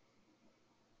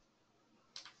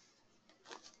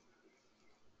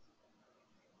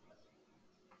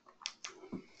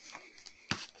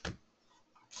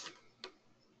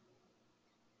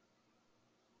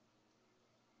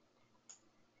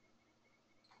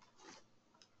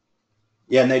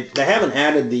 Yeah, and they haven't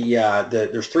added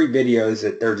there's 3 videos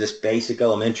that they're just basic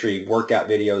elementary workout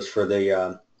videos for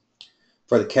the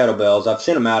kettlebells. I've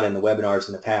sent them out in the webinars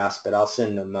in the past, but I'll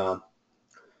send them.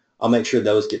 I'll make sure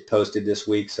those get posted this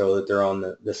week so that they're on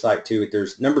the site too.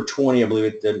 There's number 20, I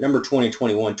believe. The number 20,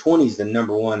 21. 20 is the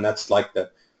number one. That's like the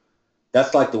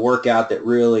workout that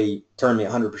really turned me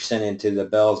 100% into the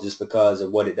bells, just because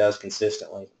of what it does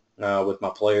consistently with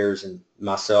my players and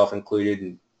myself included.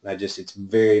 And it's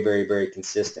very, very, very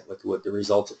consistent with what the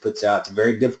results it puts out. It's a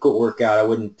very difficult workout. I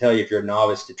wouldn't tell you if you're a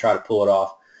novice to try to pull it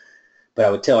off, but I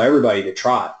would tell everybody to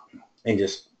try it and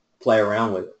just play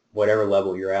around with it, whatever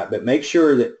level you're at. But make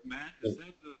sure that, Matt, is that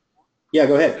yeah,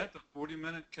 go is ahead. that the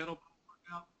 40-minute kettlebell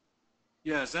workout?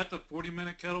 Yeah, is that the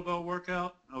 40-minute kettlebell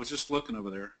workout? I was just looking over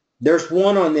there. There's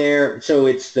one on there. So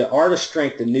it's the Art of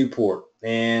Strength in Newport.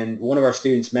 And one of our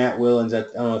students, Matt Willens, I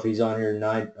don't know if he's on here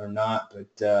tonight or not,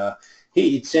 but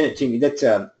he sent it to me. That's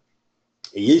it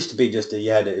used to be just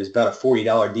it was about a $40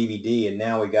 DVD, and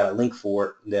now we got a link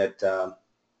for it that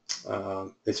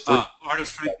it's free. Art of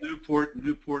Strength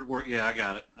Newport work. Yeah, I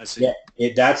got it. I see. Yeah,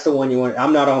 that's the one you want.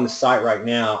 I'm not on the site right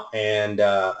now, and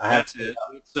That's it.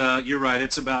 It's, you're right.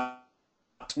 It's about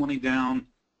 20 down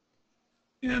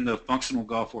in the functional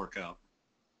golf workout.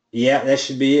 Yeah, that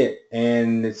should be it.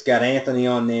 And it's got Anthony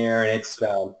on there, and it's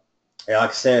like I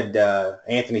said,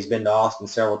 Anthony's been to Austin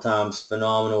several times.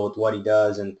 Phenomenal with what he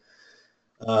does, and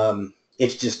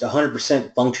it's just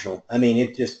 100% functional. I mean,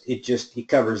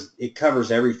 it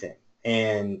covers everything.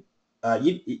 And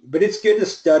but it's good to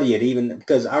study it, even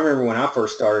because I remember when I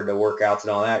first started the workouts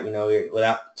and all that.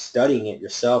 Without studying it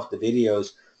yourself, the videos,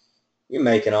 you're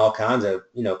making all kinds of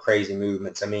crazy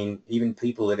movements. I mean, even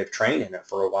people that have trained in it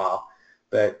for a while.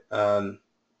 But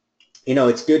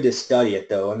it's good to study it,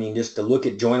 though. I mean, just to look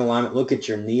at joint alignment, look at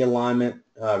your knee alignment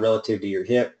relative to your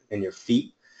hip and your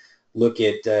feet. Look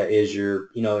at is your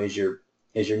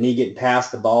knee getting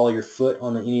past the ball of your foot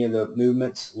on any of the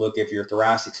movements? Look if your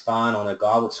thoracic spine on a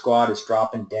goblet squat is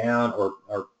dropping down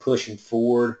or pushing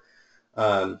forward.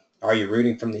 Are you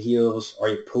rooting from the heels? Are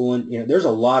you pulling? There's a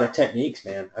lot of techniques,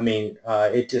 man. I mean,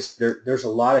 there's a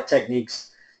lot of techniques.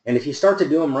 And if you start to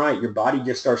do them right, your body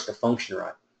just starts to function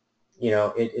right. You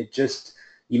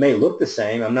may look the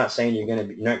same. I'm not saying you're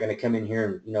not going to come in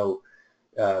here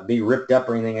and, be ripped up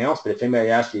or anything else. But if anybody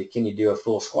asks you, can you do a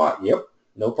full squat? Yep,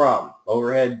 no problem.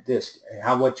 Overhead disc.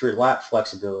 What's your lat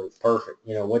flexibility? Perfect.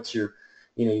 What's your,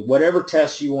 whatever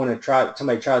test you want to try,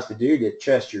 somebody tries to do to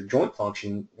test your joint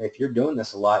function. If you're doing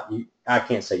this a lot, I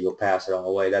can't say you'll pass it all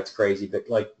the way. That's crazy.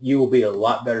 But you will be a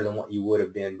lot better than what you would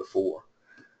have been before.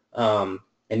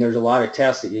 And there's a lot of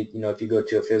tests that, if you go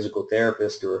to a physical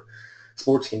therapist or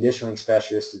sports conditioning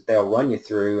specialist, that they'll run you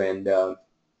through, and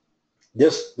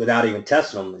this, without even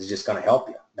testing them, is just going to help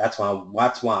you. That's why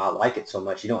I like it so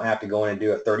much. You don't have to go in and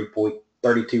do a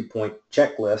 32-point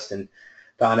checklist and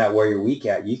find out where you're weak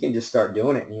at. You can just start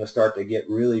doing it, and you'll start to get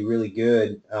really, really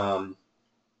good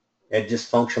at just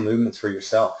functional movements for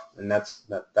yourself. And that's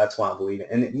why I believe it.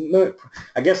 And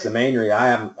I guess the main reason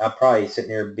I'm probably sitting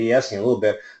here BSing a little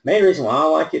bit. Main reason why I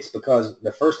like it is because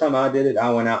the first time I did it, I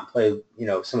went out and played,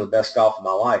 some of the best golf of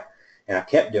my life, and I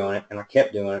kept doing it, and I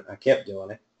kept doing it, and I kept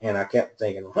doing it, and I kept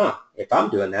thinking, if I'm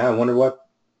doing that, I wonder what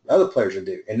other players will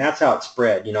do. And that's how it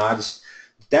spread.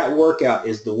 That workout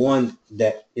is the one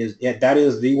that is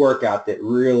the workout that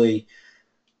really,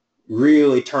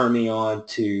 really turned me on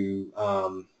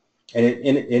to. And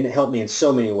it helped me in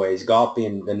so many ways, golf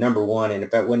being the number one. And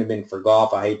if it wouldn't have been for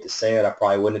golf, I hate to say it, I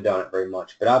probably wouldn't have done it very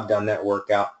much. But I've done that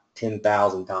workout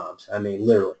 10,000 times. I mean,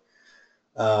 literally.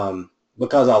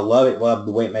 Because I love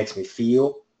the way it makes me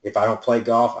feel. If I don't play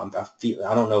golf,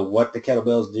 I don't know what the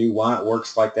kettlebells do, why it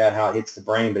works like that, how it hits the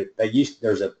brain. But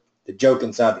there's the joke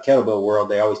inside the kettlebell world.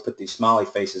 They always put these smiley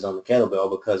faces on the kettlebell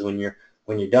because when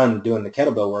you're done doing the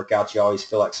kettlebell workouts, you always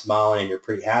feel like smiling and you're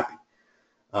pretty happy.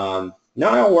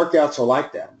 Not all workouts are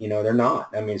like that. They're not.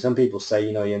 I mean, some people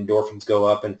say, your endorphins go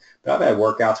up, but I've had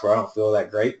workouts where I don't feel that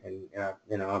great, and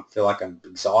I feel like I'm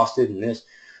exhausted and this.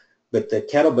 But the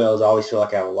kettlebells, I always feel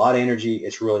like I have a lot of energy.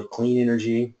 It's really clean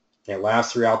energy. It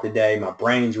lasts throughout the day. My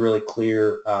brain's really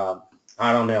clear.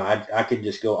 I don't know. I could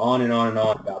just go on and on and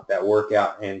on about that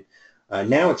workout, and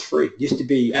now it's free. It used to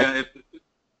be. Yeah,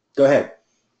 go ahead.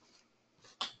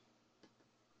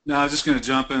 No, I was just going to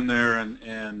jump in there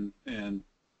and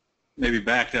maybe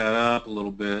back that up a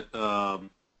little bit.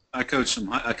 I coach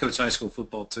high school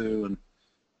football too,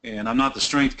 and I'm not the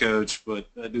strength coach, but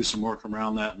I do some work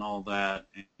around that and all that.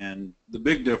 And the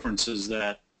big difference is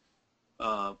that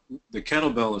the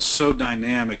kettlebell is so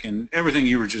dynamic, and everything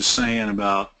you were just saying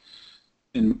about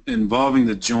involving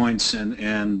the joints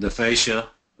and the fascia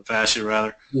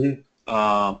rather.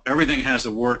 Mm-hmm. Everything has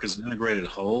to work as an integrated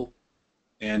whole,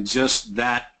 and just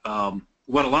that.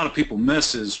 What a lot of people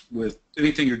miss is with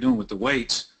anything you're doing with the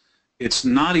weights, it's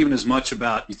not even as much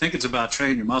about, you think it's about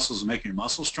training your muscles and making your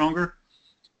muscles stronger.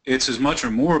 It's as much or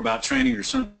more about training your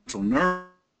central nervous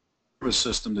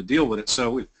system to deal with it.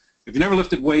 So if you never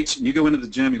lifted weights and you go into the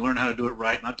gym, you learn how to do it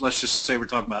right, let's just say we're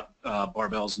talking about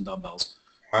barbells and dumbbells.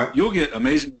 All right. You'll get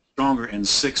amazingly stronger in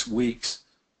 6 weeks,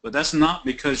 but that's not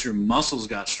because your muscles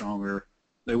got stronger.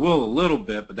 They will a little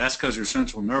bit, but that's because your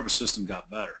central nervous system got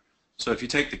better. So if you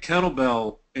take the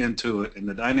kettlebell into it and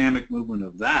the dynamic movement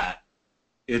of that,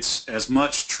 it's as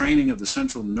much training of the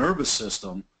central nervous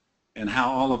system and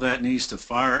how all of that needs to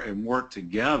fire and work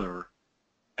together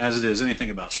as it is anything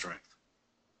about strength.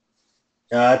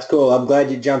 That's cool. I'm glad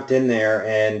you jumped in there.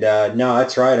 And no,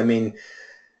 that's right. I mean,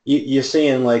 you're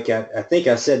seeing like I think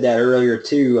I said that earlier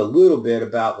too, a little bit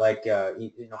about like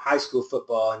high school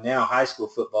football, and now high school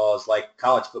football is like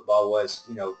college football was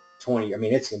 20. I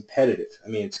mean, it's competitive. I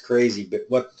mean, it's crazy. But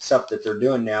what stuff that they're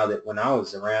doing now that when I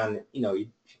was around, you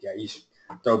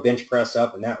throw bench press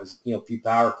up, and that was a few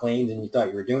power cleans, and you thought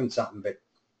you were doing something. But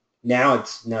now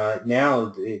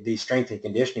these strength and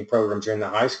conditioning programs are in the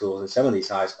high schools, and some of these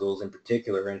high schools in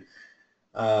particular, and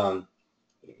um,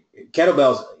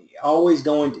 kettlebells always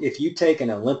going. If you take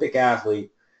an Olympic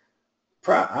athlete,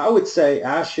 I would say,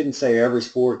 I shouldn't say every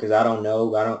sport because I don't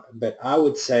know, but I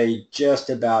would say just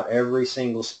about every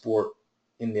single sport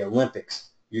in the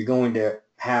Olympics, you're going to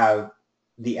have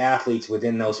the athletes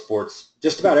within those sports,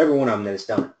 just about every one of them that has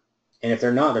done it. And if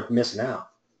they're not, they're missing out.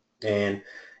 And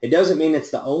it doesn't mean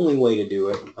it's the only way to do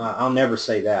it. I'll never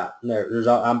say that.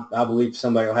 I believe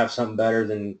somebody will have something better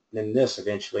than this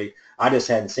eventually. I just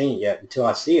hadn't seen it yet. Until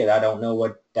I see it, I don't know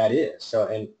what that is.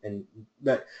 So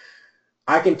but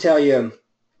I can tell you,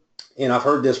 and I've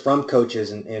heard this from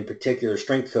coaches, and in particular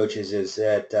strength coaches, is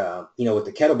that with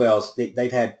the kettlebells,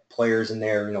 they've had players in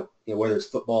there, whether it's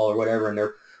football or whatever, and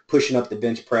they're pushing up the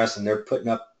bench press and they're putting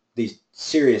up these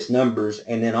serious numbers,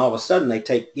 and then all of a sudden they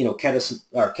take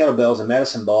kettlebells and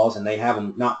medicine balls, and they have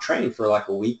them not trained for like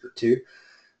a week or two.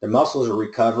 Their muscles are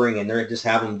recovering, and they're just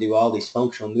having them do all these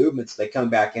functional movements. They come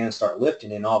back in and start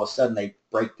lifting, and all of a sudden they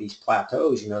break these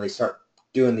plateaus. They start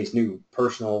doing these new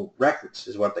personal records,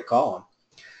 is what they call them.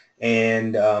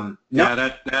 And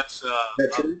that's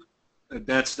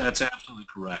absolutely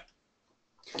correct.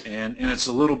 And it's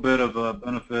a little bit of a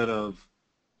benefit of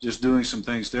just doing some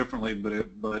things differently,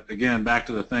 but again, back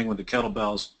to the thing with the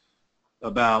kettlebells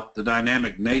about the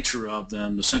dynamic nature of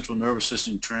them, the central nervous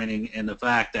system training, and the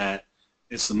fact that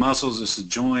it's the muscles, it's the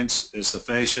joints, it's the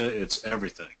fascia, it's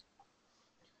everything.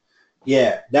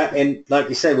 Yeah, and like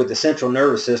you said, with the central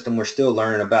nervous system, we're still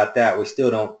learning about that. We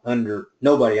still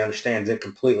nobody understands it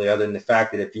completely, other than the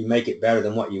fact that if you make it better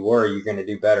than what you were, you're going to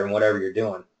do better in whatever you're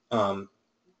doing.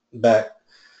 But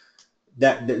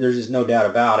there's just no doubt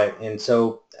about it. And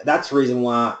so that's the reason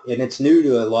why, and it's new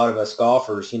to a lot of us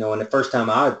golfers, and the first time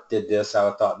I did this,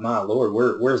 I thought, my Lord,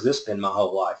 where's this been my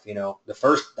whole life? I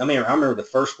remember the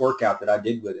first workout that I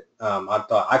did with it. I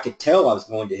thought I could tell I was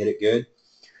going to hit it good.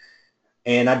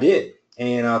 And I did.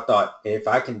 And I thought, if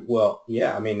I can,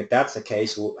 if that's the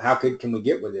case, well, how good can we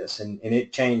get with this? And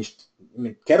it changed.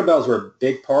 Kettlebells were a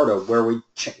big part of where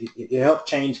it helped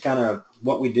change kind of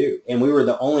what we do. And we were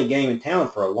the only game in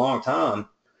town for a long time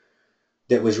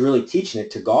that was really teaching it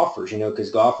to golfers,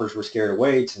 because golfers were scared of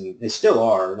weights, and they still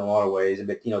are in a lot of ways.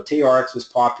 But, TRX was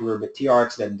popular, but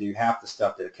TRX doesn't do half the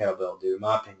stuff that a kettlebell do, in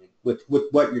my opinion, with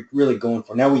what you're really going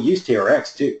for. Now, we use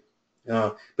TRX too,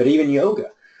 but even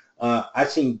yoga. I've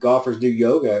seen golfers do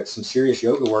yoga, some serious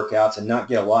yoga workouts, and not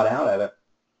get a lot out of it.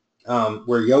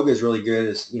 Where yoga is really good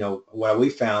is, what we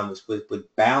found was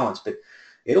with balance, but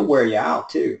it'll wear you out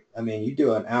too. I mean, you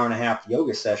do an hour and a half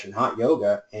yoga session, hot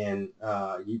yoga, and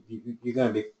you're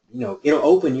going to be, it'll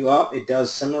open you up. It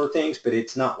does similar things, but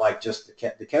it's not like just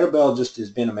the kettlebell just has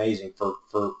been amazing for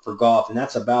golf, and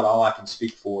that's about all I can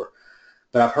speak for.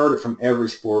 But I've heard it from every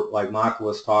sport, like Michael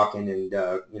was talking,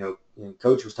 and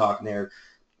Coach was talking there.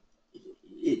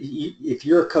 If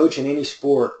you're a coach in any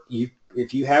sport,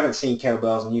 if you haven't seen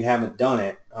kettlebells and you haven't done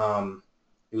it,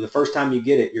 the first time you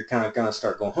get it, you're kind of going to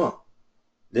start going,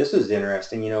 this is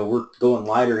interesting. We're going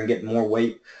lighter and getting more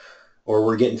weight, or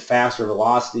we're getting faster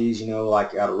velocities,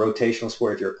 like out of rotational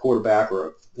sport. If you're a quarterback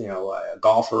or a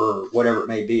golfer or whatever it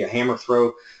may be, a hammer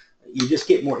throw, you just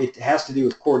get more. It has to do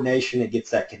with coordination. It gets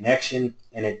that connection,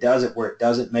 and it does it where it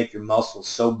doesn't make your muscles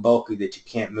so bulky that you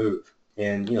can't move.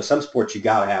 And, some sports you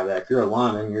got to have that. If you're a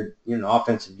lineman, you're an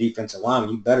offensive, defensive lineman,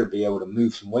 you better be able to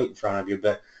move some weight in front of you.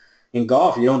 But in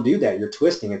golf, you don't do that. You're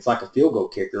twisting. It's like a field goal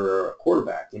kicker or a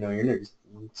quarterback.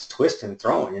 It's twisting and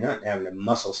throwing. You're not having to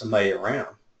muscle somebody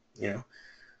around,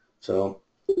 So,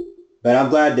 but I'm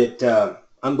glad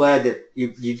that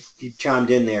you chimed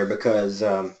in there, because,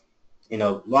 a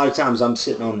lot of times I'm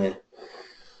sitting on the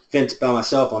fence by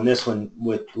myself on this one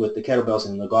with the kettlebells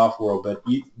in the golf world. But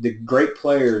the great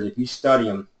players, if you study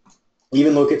them,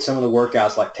 even look at some of the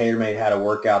workouts, like TaylorMade had a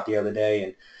workout the other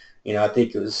day, and I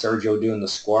think it was Sergio doing the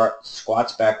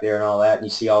squats back there and all that, and you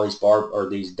see all these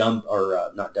not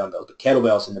dumbbells, but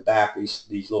kettlebells in the back, these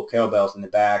little kettlebells in the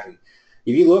back, and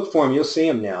if you look for them, you'll see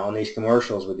them now on these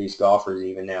commercials with these golfers.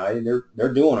 Even now,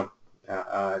 they're doing them,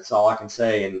 That's all I can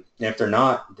say. And if they're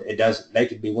not, it doesn't. They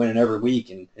could be winning every week.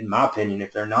 And in my opinion,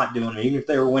 if they're not doing it, even if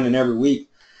they were winning every week,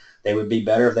 they would be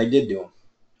better if they did do them.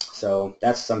 So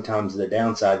that's sometimes the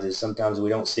downsides is sometimes we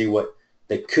don't see what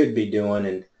they could be doing.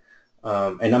 And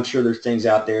I'm sure there's things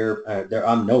out there.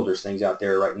 I know there's things out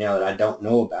there right now that I don't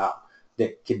know about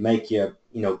that could make you,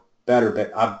 better.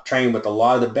 But I've trained with a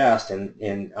lot of the best,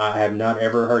 and I have not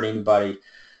ever heard anybody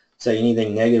say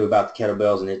anything negative about the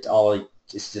kettlebells. And it's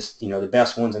just, the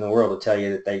best ones in the world will tell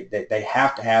you that they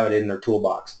have to have it in their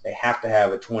toolbox. They have to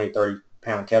have a 20,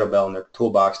 30-pound kettlebell in their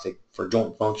toolbox for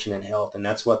joint function and health, and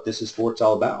that's what this is for. It's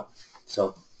all about.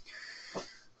 So,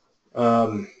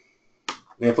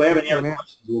 if we have any other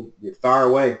questions, we'll fire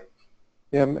away.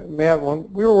 Yeah, Matt,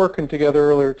 when we were working together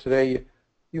earlier today,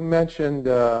 you mentioned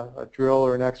a drill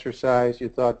or an exercise you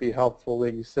thought be helpful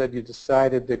that you said you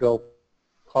decided to go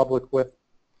public with.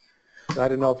 I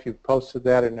don't know if you posted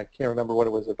that, and I can't remember what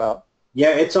it was about.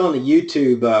 Yeah, it's on the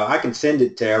YouTube. I can send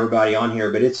it to everybody on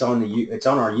here, but it's on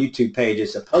our YouTube page.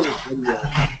 It's a public video.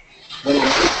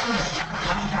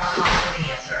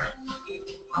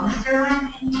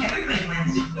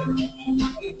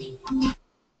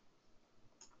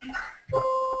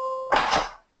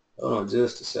 Hold on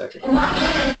just a second.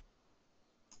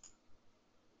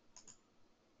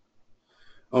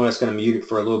 Oh, that's going to mute it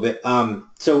for a little bit.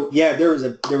 So yeah, there was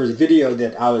a video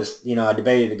that I was, I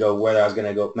debated to go whether I was going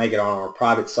to go make it on our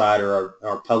private side or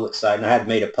our public side, and I hadn't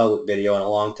made a public video in a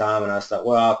long time, and I thought,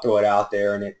 well, I'll throw it out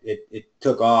there, and it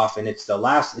took off, and it's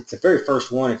the very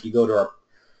first one. If you go to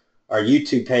our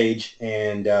YouTube page,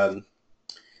 and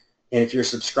if you're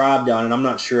subscribed on it, I'm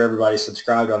not sure everybody's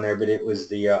subscribed on there, but it was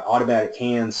the automatic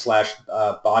hands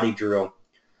 / body drill,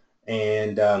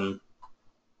 and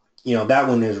that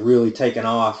one has really taken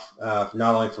off,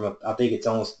 not only from I think it's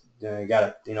almost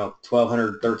got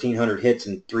 1,200, 1,300 hits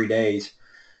in 3 days.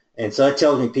 And so that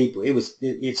tells me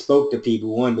it spoke to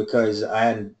people, one, because I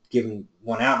hadn't given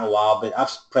one out in a while, but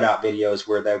I've put out videos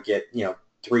where they'll get,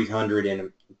 300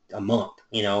 in a month.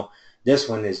 This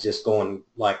one is just going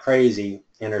like crazy,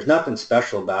 and there's nothing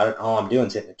special about it. All I'm doing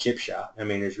is hitting a chip shot. I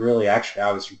mean, actually,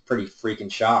 I was pretty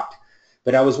freaking shocked.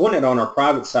 But I was wanting it on our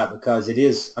private site because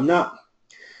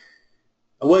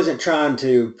I wasn't trying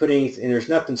to put anything, and there's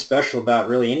nothing special about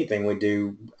really anything we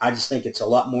do. I just think it's a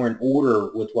lot more in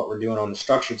order with what we're doing on the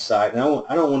structured side. And I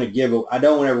don't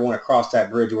ever want to cross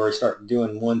that bridge where we start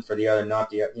doing one for the other,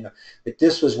 not the other, But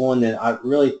this was one that I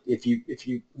really, if you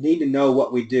need to know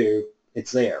what we do,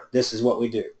 it's there. This is what we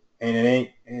do. And it ain't,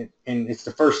 and it's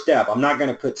the first step. I'm not going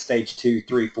to put stage 2,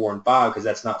 3, 4, and 5 because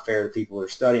that's not fair to people who are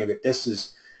studying, but this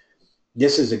is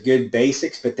a good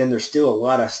basics, but then there's still a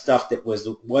lot of stuff that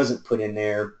wasn't put in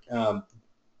there. I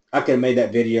could have made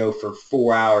that video for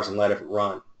 4 hours and let it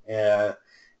run,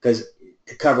 because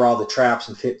to cover all the traps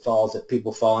and pitfalls that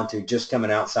people fall into just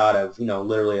coming outside of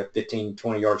literally a 15,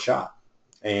 20-yard shot.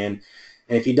 And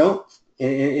if you don't,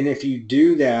 and if you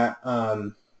do that,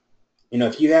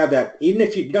 if you have that, even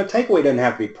if takeaway doesn't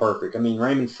have to be perfect. I mean,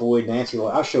 Raymond Floyd, Nancy,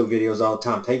 I show videos all the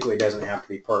time. Takeaway doesn't have to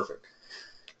be perfect.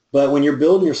 But when you're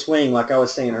building your swing, like I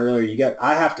was saying earlier,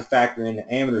 I have to factor in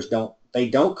the amateurs don't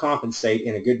compensate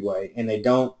in a good way, and they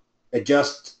don't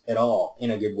adjust at all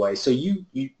in a good way. So you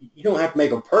don't have to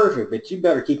make them perfect, but you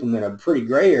better keep them in a pretty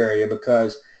gray area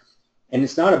and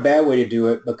it's not a bad way to do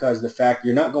it, because the fact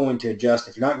you're not going to adjust,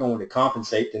 if you're not going to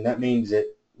compensate, then that means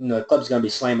that the club's going to be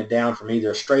slamming down from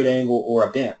either a straight angle or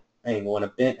a bent angle, and a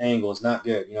bent angle is not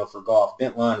good. For golf,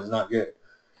 bent line is not good.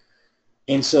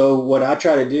 And so what I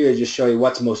try to do is just show you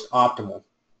what's most optimal.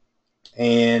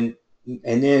 And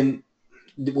then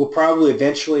we'll probably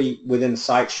eventually within the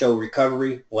site show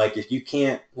recovery. Like if you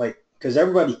can't, because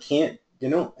everybody can't, you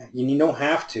don't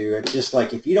have to. It's just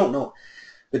like if you don't know.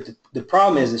 But the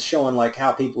problem is it's showing like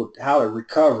how to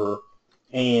recover,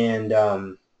 and,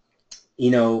 and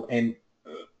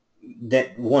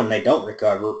that one, they don't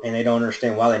recover and they don't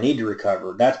understand why they need to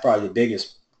recover. That's probably the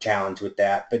biggest challenge with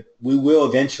that. But we will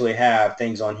eventually have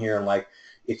things on here, and like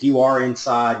if you are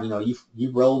inside,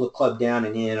 you roll the club down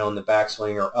and in on the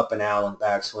backswing or up and out on the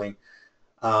backswing,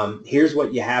 here's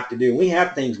what you have to do. We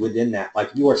have things within that,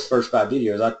 like you watch the first 5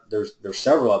 videos, there's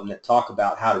several of them that talk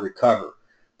about how to recover,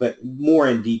 but more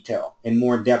in detail and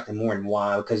more in depth and more in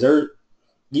why, because there's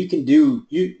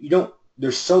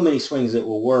so many swings that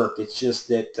will work. It's just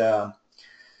that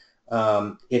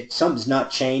if something's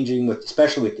not changing,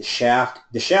 especially with the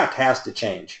shaft has to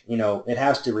change. It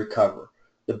has to recover.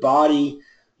 The body,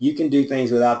 you can do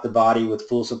things without the body with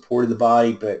full support of the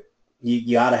body, but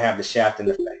you got to have the shaft and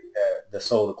the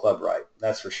sole of the club right.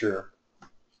 That's for sure.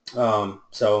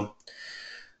 So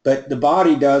But the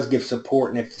body does give support,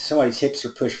 and if somebody's hips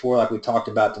are pushed forward, like we talked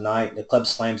about tonight, the club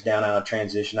slams down out of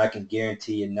transition, I can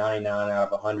guarantee you 99 out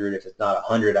of 100, if it's not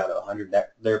 100 out of 100,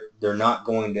 that they're not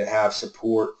going to have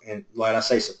support. And like I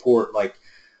say, support, like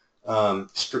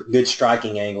good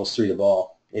striking angles through the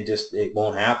ball. It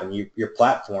won't happen. Your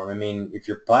platform. I mean, if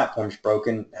your platform's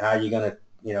broken, how are you gonna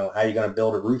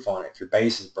build a roof on it if your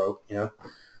base is broke?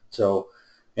 So,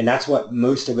 and that's what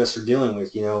most of us are dealing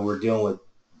with. We're dealing with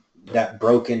that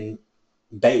broken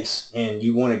base, and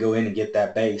you want to go in and get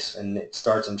that base, and it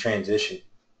starts in transition,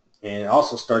 and it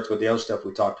also starts with the other stuff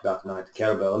we talked about tonight, the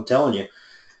kettlebell. I'm telling you,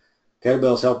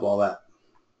 kettlebells help all that.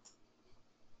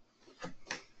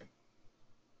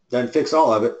 Doesn't fix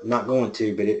all of it, not going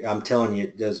to, but I'm telling you,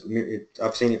 it does.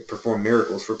 I've seen it perform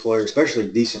miracles for players, especially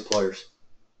decent players.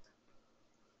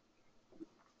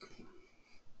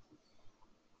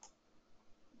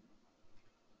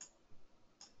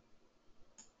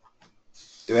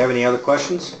 Do we have any other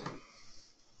questions?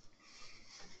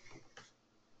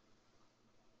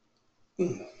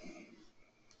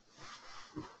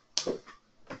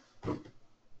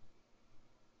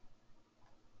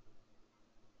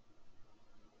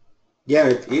 Yeah,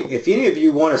 if any of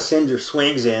you want to send your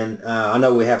swings in, I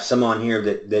know we have some on here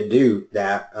that do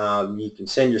that. You can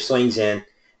send your swings in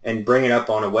and bring it up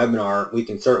on a webinar. We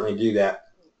can certainly do that.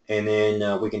 And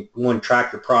then we can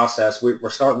track the process. We're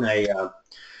starting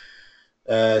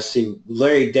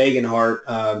Larry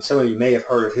Dagenhart. Some of you may have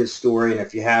heard of his story, and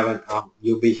if you haven't,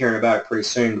 you'll be hearing about it pretty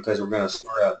soon, because we're going to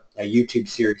start a YouTube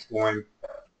series for him.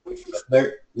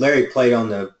 Larry played on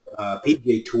the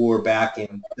PGA Tour back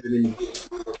in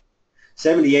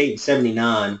 78 and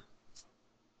 79,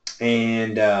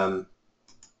 and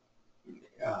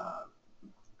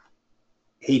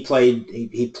he played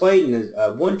in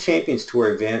one Champions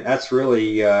Tour event. That's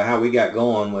really how we got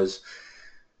going.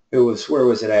 Where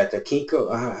was it at? The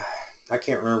Kinko? I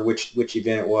can't remember which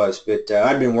event it was, but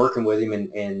I'd been working with him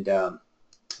and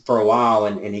for a while,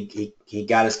 and he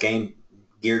got his game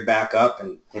geared back up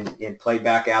and played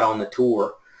back out on the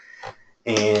tour,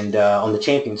 and on the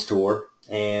Champions Tour.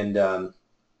 And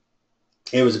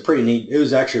it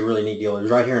was actually a really neat deal. It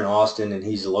was right here in Austin, and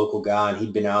he's a local guy, and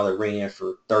he'd been out of the arena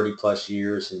for 30 plus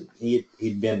years, and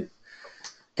he'd been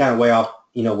kind of way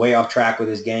off track with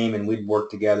his game, and we'd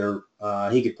worked together.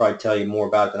 He could probably tell you more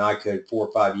about it than I could. 4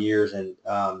 or 5 years, and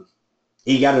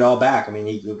he got it all back. I mean,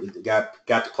 he got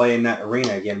to play in that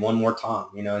arena again one more time.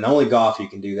 And only golf you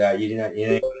can do that. You ain't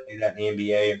going to do that in the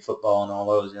NBA and football and all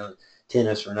those,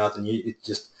 tennis or nothing. It's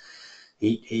just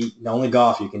the only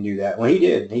golf you can do that. Well, he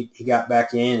did. He got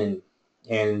back in,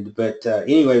 but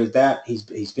anyway, with that,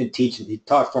 he's been teaching. He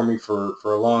taught for me for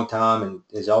a long time, and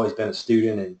has always been a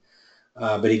student. And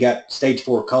but he got stage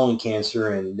 4 colon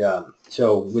cancer, and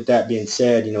so with that being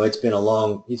said, it's been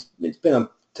a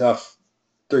tough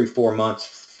 3-4 months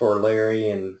for Larry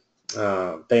and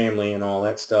family and all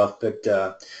that stuff.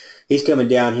 But he's coming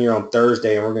down here on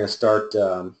Thursday, and we're going to start.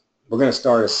 We're going to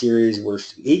start a series where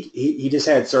he just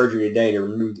had surgery today to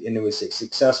remove, and it was a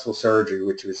successful surgery,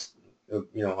 which was a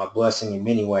blessing in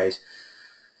many ways.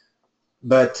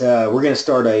 But we're going to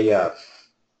start a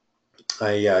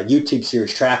YouTube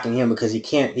series tracking him, because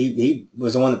he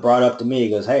was the one that brought up to me. He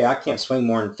goes, "Hey, I can't swing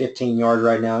more than 15 yards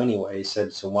right now anyway." He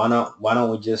said, "So why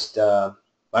don't we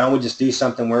just do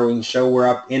something where we can show where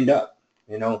I end up?"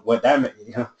 What that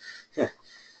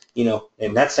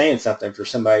and that's saying something for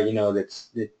somebody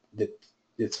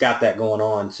that's got that going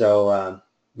on. So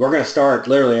we're going to start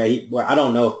literally.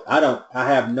 I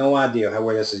have no idea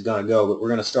where this is going to go, but we're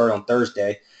going to start on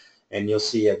Thursday, and you'll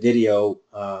see a video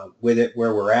with it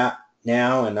where we're at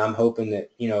now, and I'm hoping that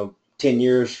 15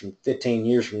 years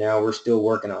from now, we're still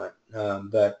working on it.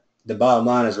 But the bottom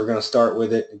line is we're going to start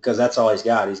with it, because that's all he's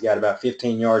got. He's got about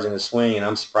 15 yards in his swing, and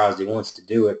I'm surprised he wants to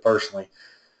do it personally.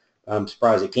 I'm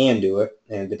surprised he can do it,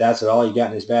 but that's all he got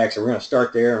in his bag. So we're going to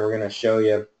start there, and we're going to show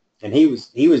you. And he was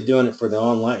doing it for the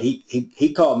online.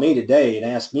 He called me today and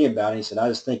asked me about it. He said, "I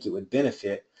just think it would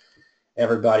benefit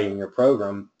everybody in your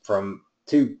program from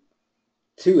two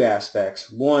aspects.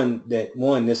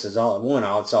 This is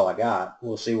all. It's all I got.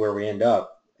 We'll see where we end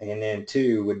up. And then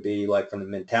 2 would be like from the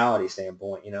mentality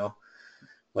standpoint,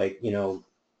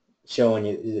 showing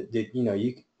you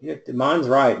that the mind's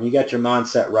right, and you got your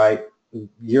mindset right.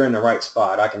 You're in the right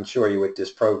spot. I can assure you with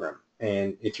this program.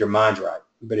 And if your mind's right,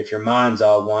 but if your mind's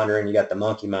all wandering, you got the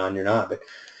monkey mind, you're not. But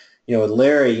with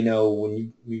Larry,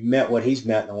 when you met what he's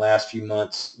met in the last few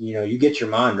months, you get your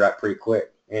mind right pretty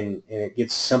quick, and it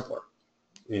gets simpler.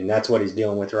 And that's what he's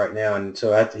dealing with right now. And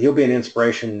so he'll be an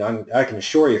inspiration, I can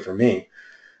assure you, for me.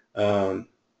 But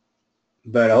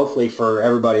hopefully for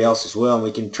everybody else as well, and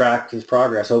we can track his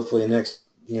progress. Hopefully the next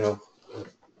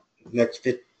next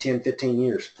 10, 15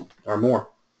 years or more,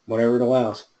 whatever it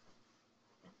allows.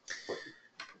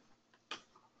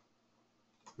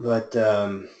 But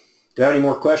do you have any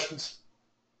more questions?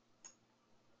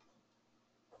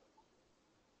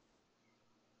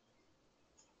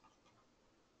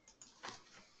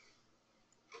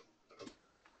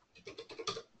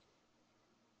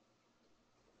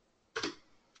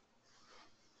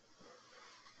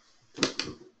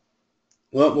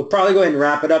 Well, we'll probably go ahead and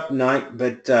wrap it up tonight.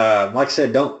 But like I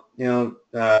said, don't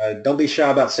be shy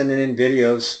about sending in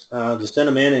videos. Just send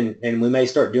them in, and we may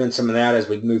start doing some of that as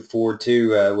we move forward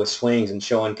too with swings and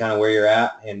showing kind of where you're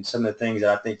at and some of the things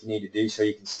that I think you need to do so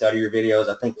you can study your videos.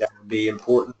 I think that would be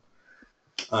important.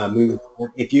 Moving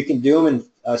forward, if you can do them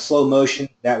in slow motion,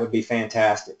 that would be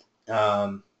fantastic.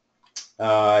 But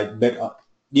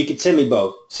you can send me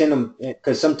both. Send them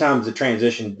because sometimes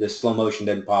the slow motion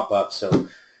doesn't pop up. So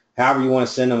however you want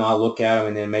to send them, I'll look at them,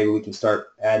 and then maybe we can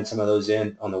start adding some of those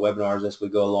in on the webinars as we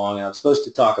go along. And I was supposed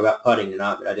to talk about putting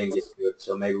tonight, but I didn't get to it.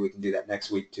 So maybe we can do that next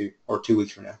week too, or 2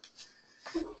 weeks from now.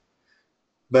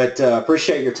 But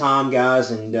appreciate your time,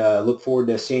 guys, and look forward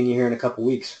to seeing you here in a couple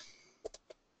weeks.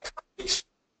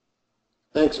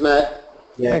 Thanks, Matt.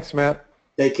 Yeah. Thanks, Matt.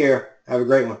 Take care. Have a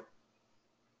great one.